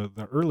over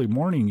the early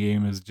morning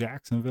game is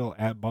Jacksonville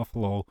at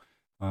Buffalo.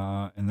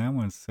 And that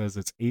one says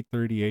it's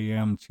 8:30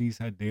 a.m.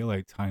 Cheesehead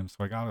Daylight Time.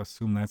 So I gotta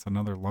assume that's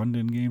another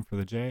London game for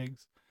the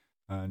Jags.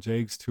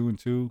 Jags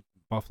 2-2,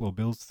 Buffalo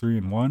Bills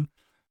 3-1.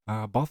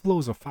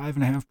 Buffalo's a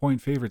 5.5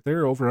 point favorite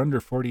there, over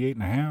under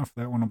 48.5.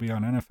 That one will be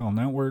on NFL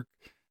Network.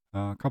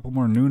 A couple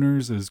more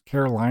nooners is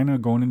Carolina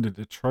going into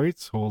Detroit,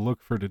 so we'll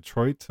look for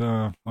Detroit.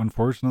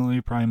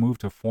 Unfortunately, probably move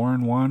to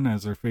 4-1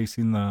 as they're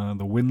facing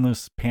the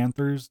winless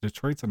Panthers.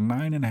 Detroit's a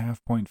 9.5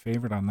 point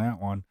favorite on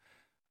that one.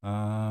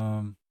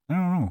 I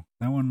don't know.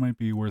 That one might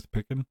be worth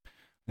picking.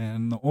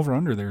 And the over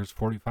under there is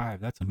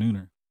 45. That's a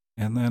nooner.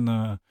 And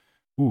then,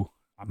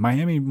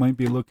 Miami might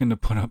be looking to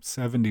put up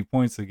 70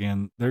 points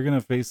again. They're going to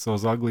face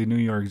those ugly New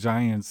York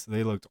Giants.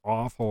 They looked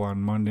awful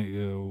on Monday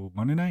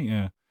night,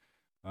 yeah,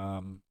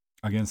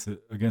 against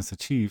the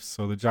Chiefs.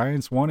 So the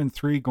Giants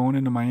 1-3 going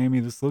into Miami.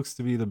 This looks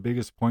to be the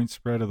biggest point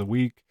spread of the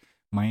week.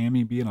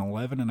 Miami being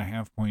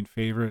 11.5 point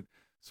favorite.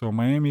 So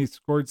Miami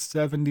scored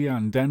 70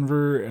 on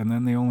Denver, and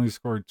then they only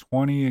scored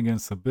 20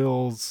 against the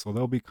Bills. So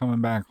they'll be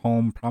coming back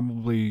home,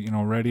 probably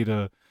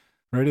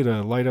ready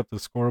to light up the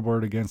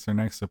scoreboard against their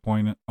next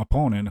opponent,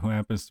 who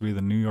happens to be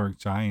the New York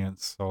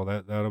Giants. So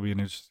that'll be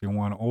an interesting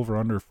one. Over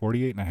under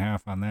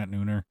 48.5 on that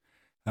nooner.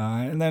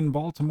 And then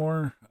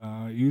Baltimore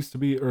used to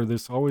be, or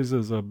this always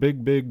is a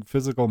big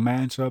physical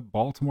matchup.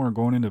 Baltimore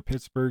going into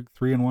Pittsburgh,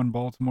 3-1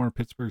 Baltimore.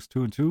 Pittsburgh's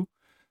 2-2.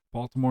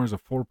 Baltimore is a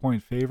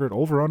 4-point favorite.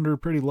 Over-under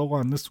pretty low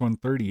on this one,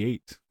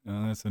 38.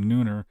 That's a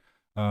nooner.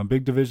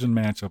 Big division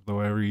matchup,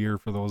 though, every year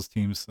for those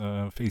teams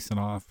facing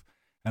off.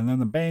 And then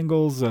the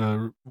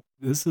Bengals,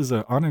 this is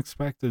an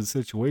unexpected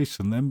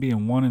situation. Them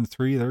being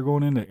 1-3, they're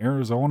going into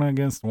Arizona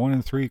against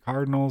 1-3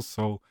 Cardinals.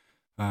 So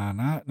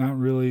not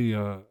really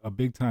a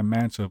big-time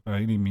matchup by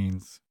any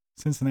means.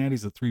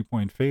 Cincinnati's a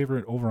 3-point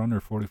favorite,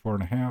 over-under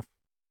 44.5.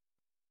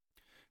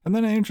 And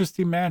then an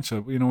interesting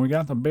matchup. We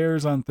got the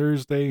Bears on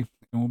Thursday,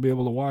 and we'll be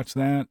able to watch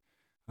that.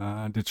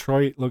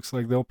 Detroit looks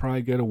like they'll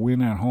probably get a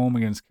win at home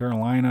against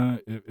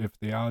Carolina if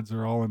the odds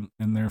are all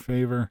in their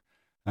favor.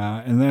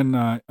 And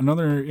then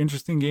another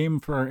interesting game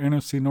for our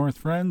NFC North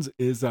friends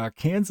is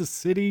Kansas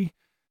City.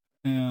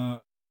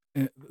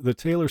 The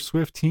Taylor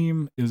Swift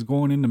team is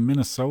going into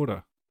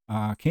Minnesota.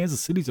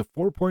 Kansas City's a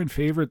 4-point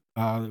favorite,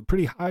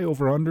 pretty high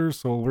over-under,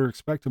 so we're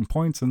expecting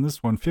points in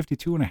this one,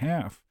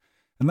 52.5.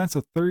 And that's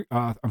a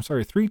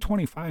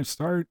 325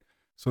 start.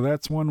 So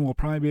that's one we'll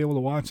probably be able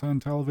to watch on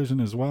television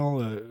as well.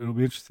 It'll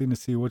be interesting to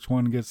see which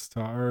one gets to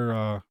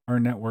our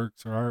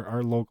networks or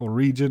our local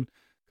region,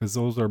 because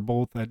those are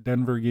both that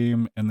Denver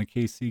game and the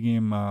KC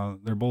game.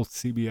 They're both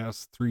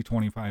CBS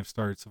 325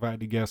 starts. If I had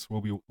to guess,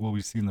 we'll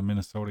be seeing the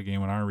Minnesota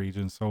game in our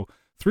region. So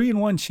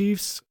 3-1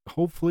 Chiefs,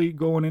 hopefully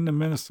going into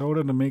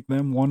Minnesota to make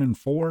them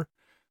 1-4.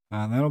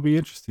 That'll be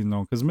interesting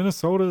though, because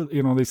Minnesota,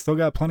 they still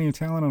got plenty of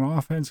talent on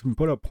offense, can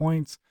put up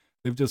points.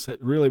 They've just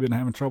really been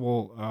having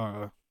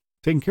trouble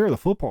taking care of the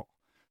football,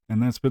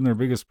 and that's been their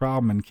biggest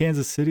problem. And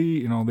Kansas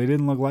City, they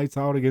didn't look lights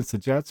out against the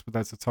Jets, but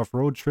that's a tough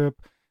road trip.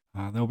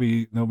 They'll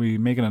be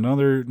making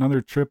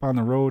another trip on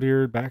the road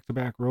here,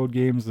 back-to-back road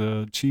games.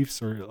 The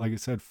Chiefs are, like I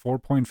said,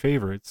 4-point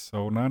favorites,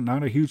 so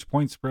not a huge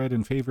point spread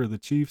in favor of the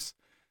Chiefs,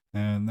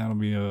 and that'll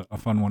be a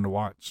fun one to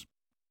watch.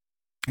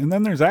 And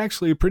then there's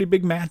actually a pretty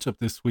big matchup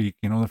this week.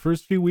 The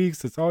first few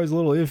weeks, it's always a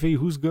little iffy,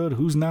 who's good,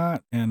 who's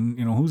not, and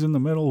who's in the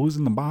middle, who's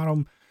in the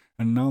bottom.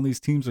 And now these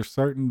teams are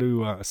starting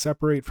to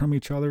separate from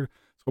each other.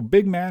 So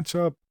big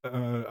matchup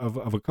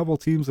of a couple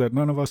teams that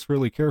none of us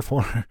really care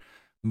for,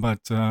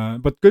 but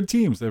good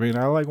teams. I mean,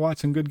 I like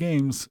watching good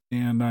games.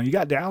 And you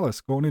got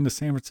Dallas going into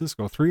San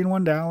Francisco,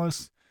 3-1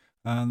 Dallas.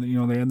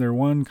 They had their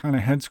one kind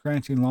of head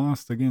scratching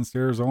loss against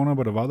Arizona,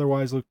 but have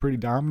otherwise looked pretty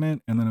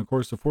dominant. And then of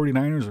course the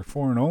 49ers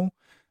are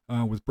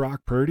 4-0 with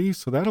Brock Purdy.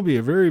 So that'll be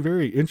a very,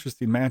 very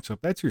interesting matchup.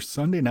 That's your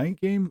Sunday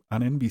night game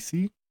on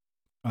NBC.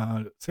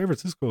 San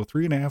Francisco,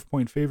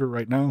 3.5-point favorite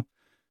right now.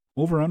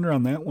 Over under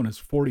on that one is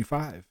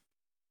 45.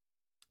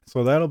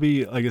 So that'll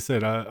be, like I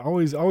said,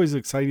 always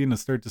exciting to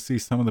start to see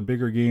some of the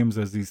bigger games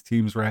as these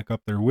teams rack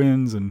up their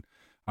wins, and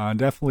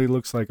definitely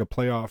looks like a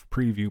playoffs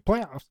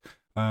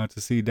to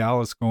see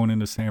Dallas going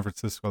into San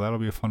Francisco. That'll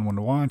be a fun one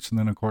to watch. And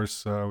then of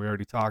course, we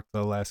already talked,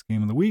 the last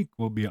game of the week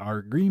will be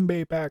our Green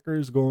Bay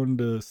Packers going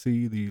to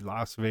see the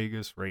Las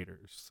Vegas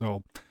Raiders.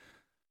 So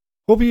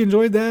hope you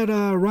enjoyed that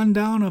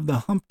rundown of the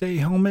Hump Day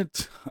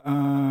Helmet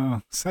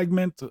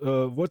segment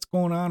of what's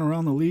going on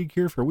around the league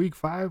here for Week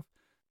 5.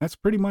 That's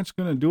pretty much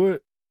going to do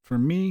it for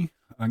me.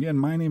 Again,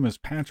 my name is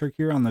Patrick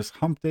here on this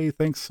Hump Day.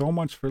 Thanks so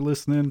much for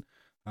listening.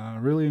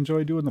 Really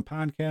enjoy doing the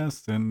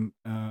podcast, and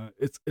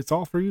it's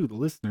all for you, the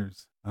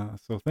listeners.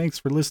 So thanks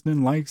for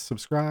listening. Like,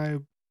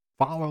 subscribe,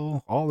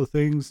 follow, all the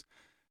things.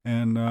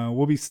 And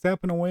we'll be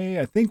stepping away.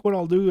 I think what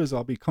I'll do is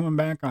I'll be coming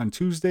back on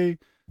Tuesday,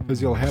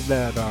 because you'll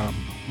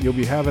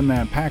be having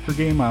that Packer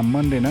game on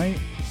Monday night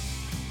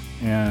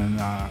and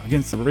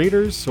against the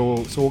Raiders.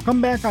 So we'll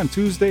come back on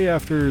Tuesday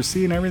after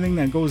seeing everything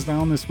that goes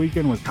down this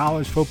weekend with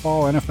college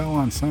football, NFL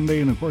on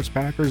Sunday, and of course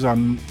Packers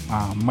on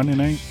Monday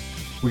night.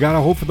 We got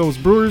to hope for those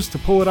Brewers to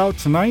pull it out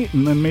tonight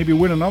and then maybe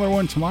win another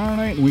one tomorrow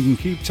night, and we can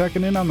keep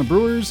checking in on the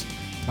Brewers.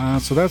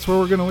 So that's where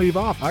we're going to leave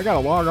off. I got to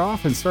log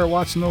off and start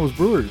watching those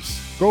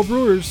Brewers. Go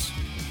Brewers!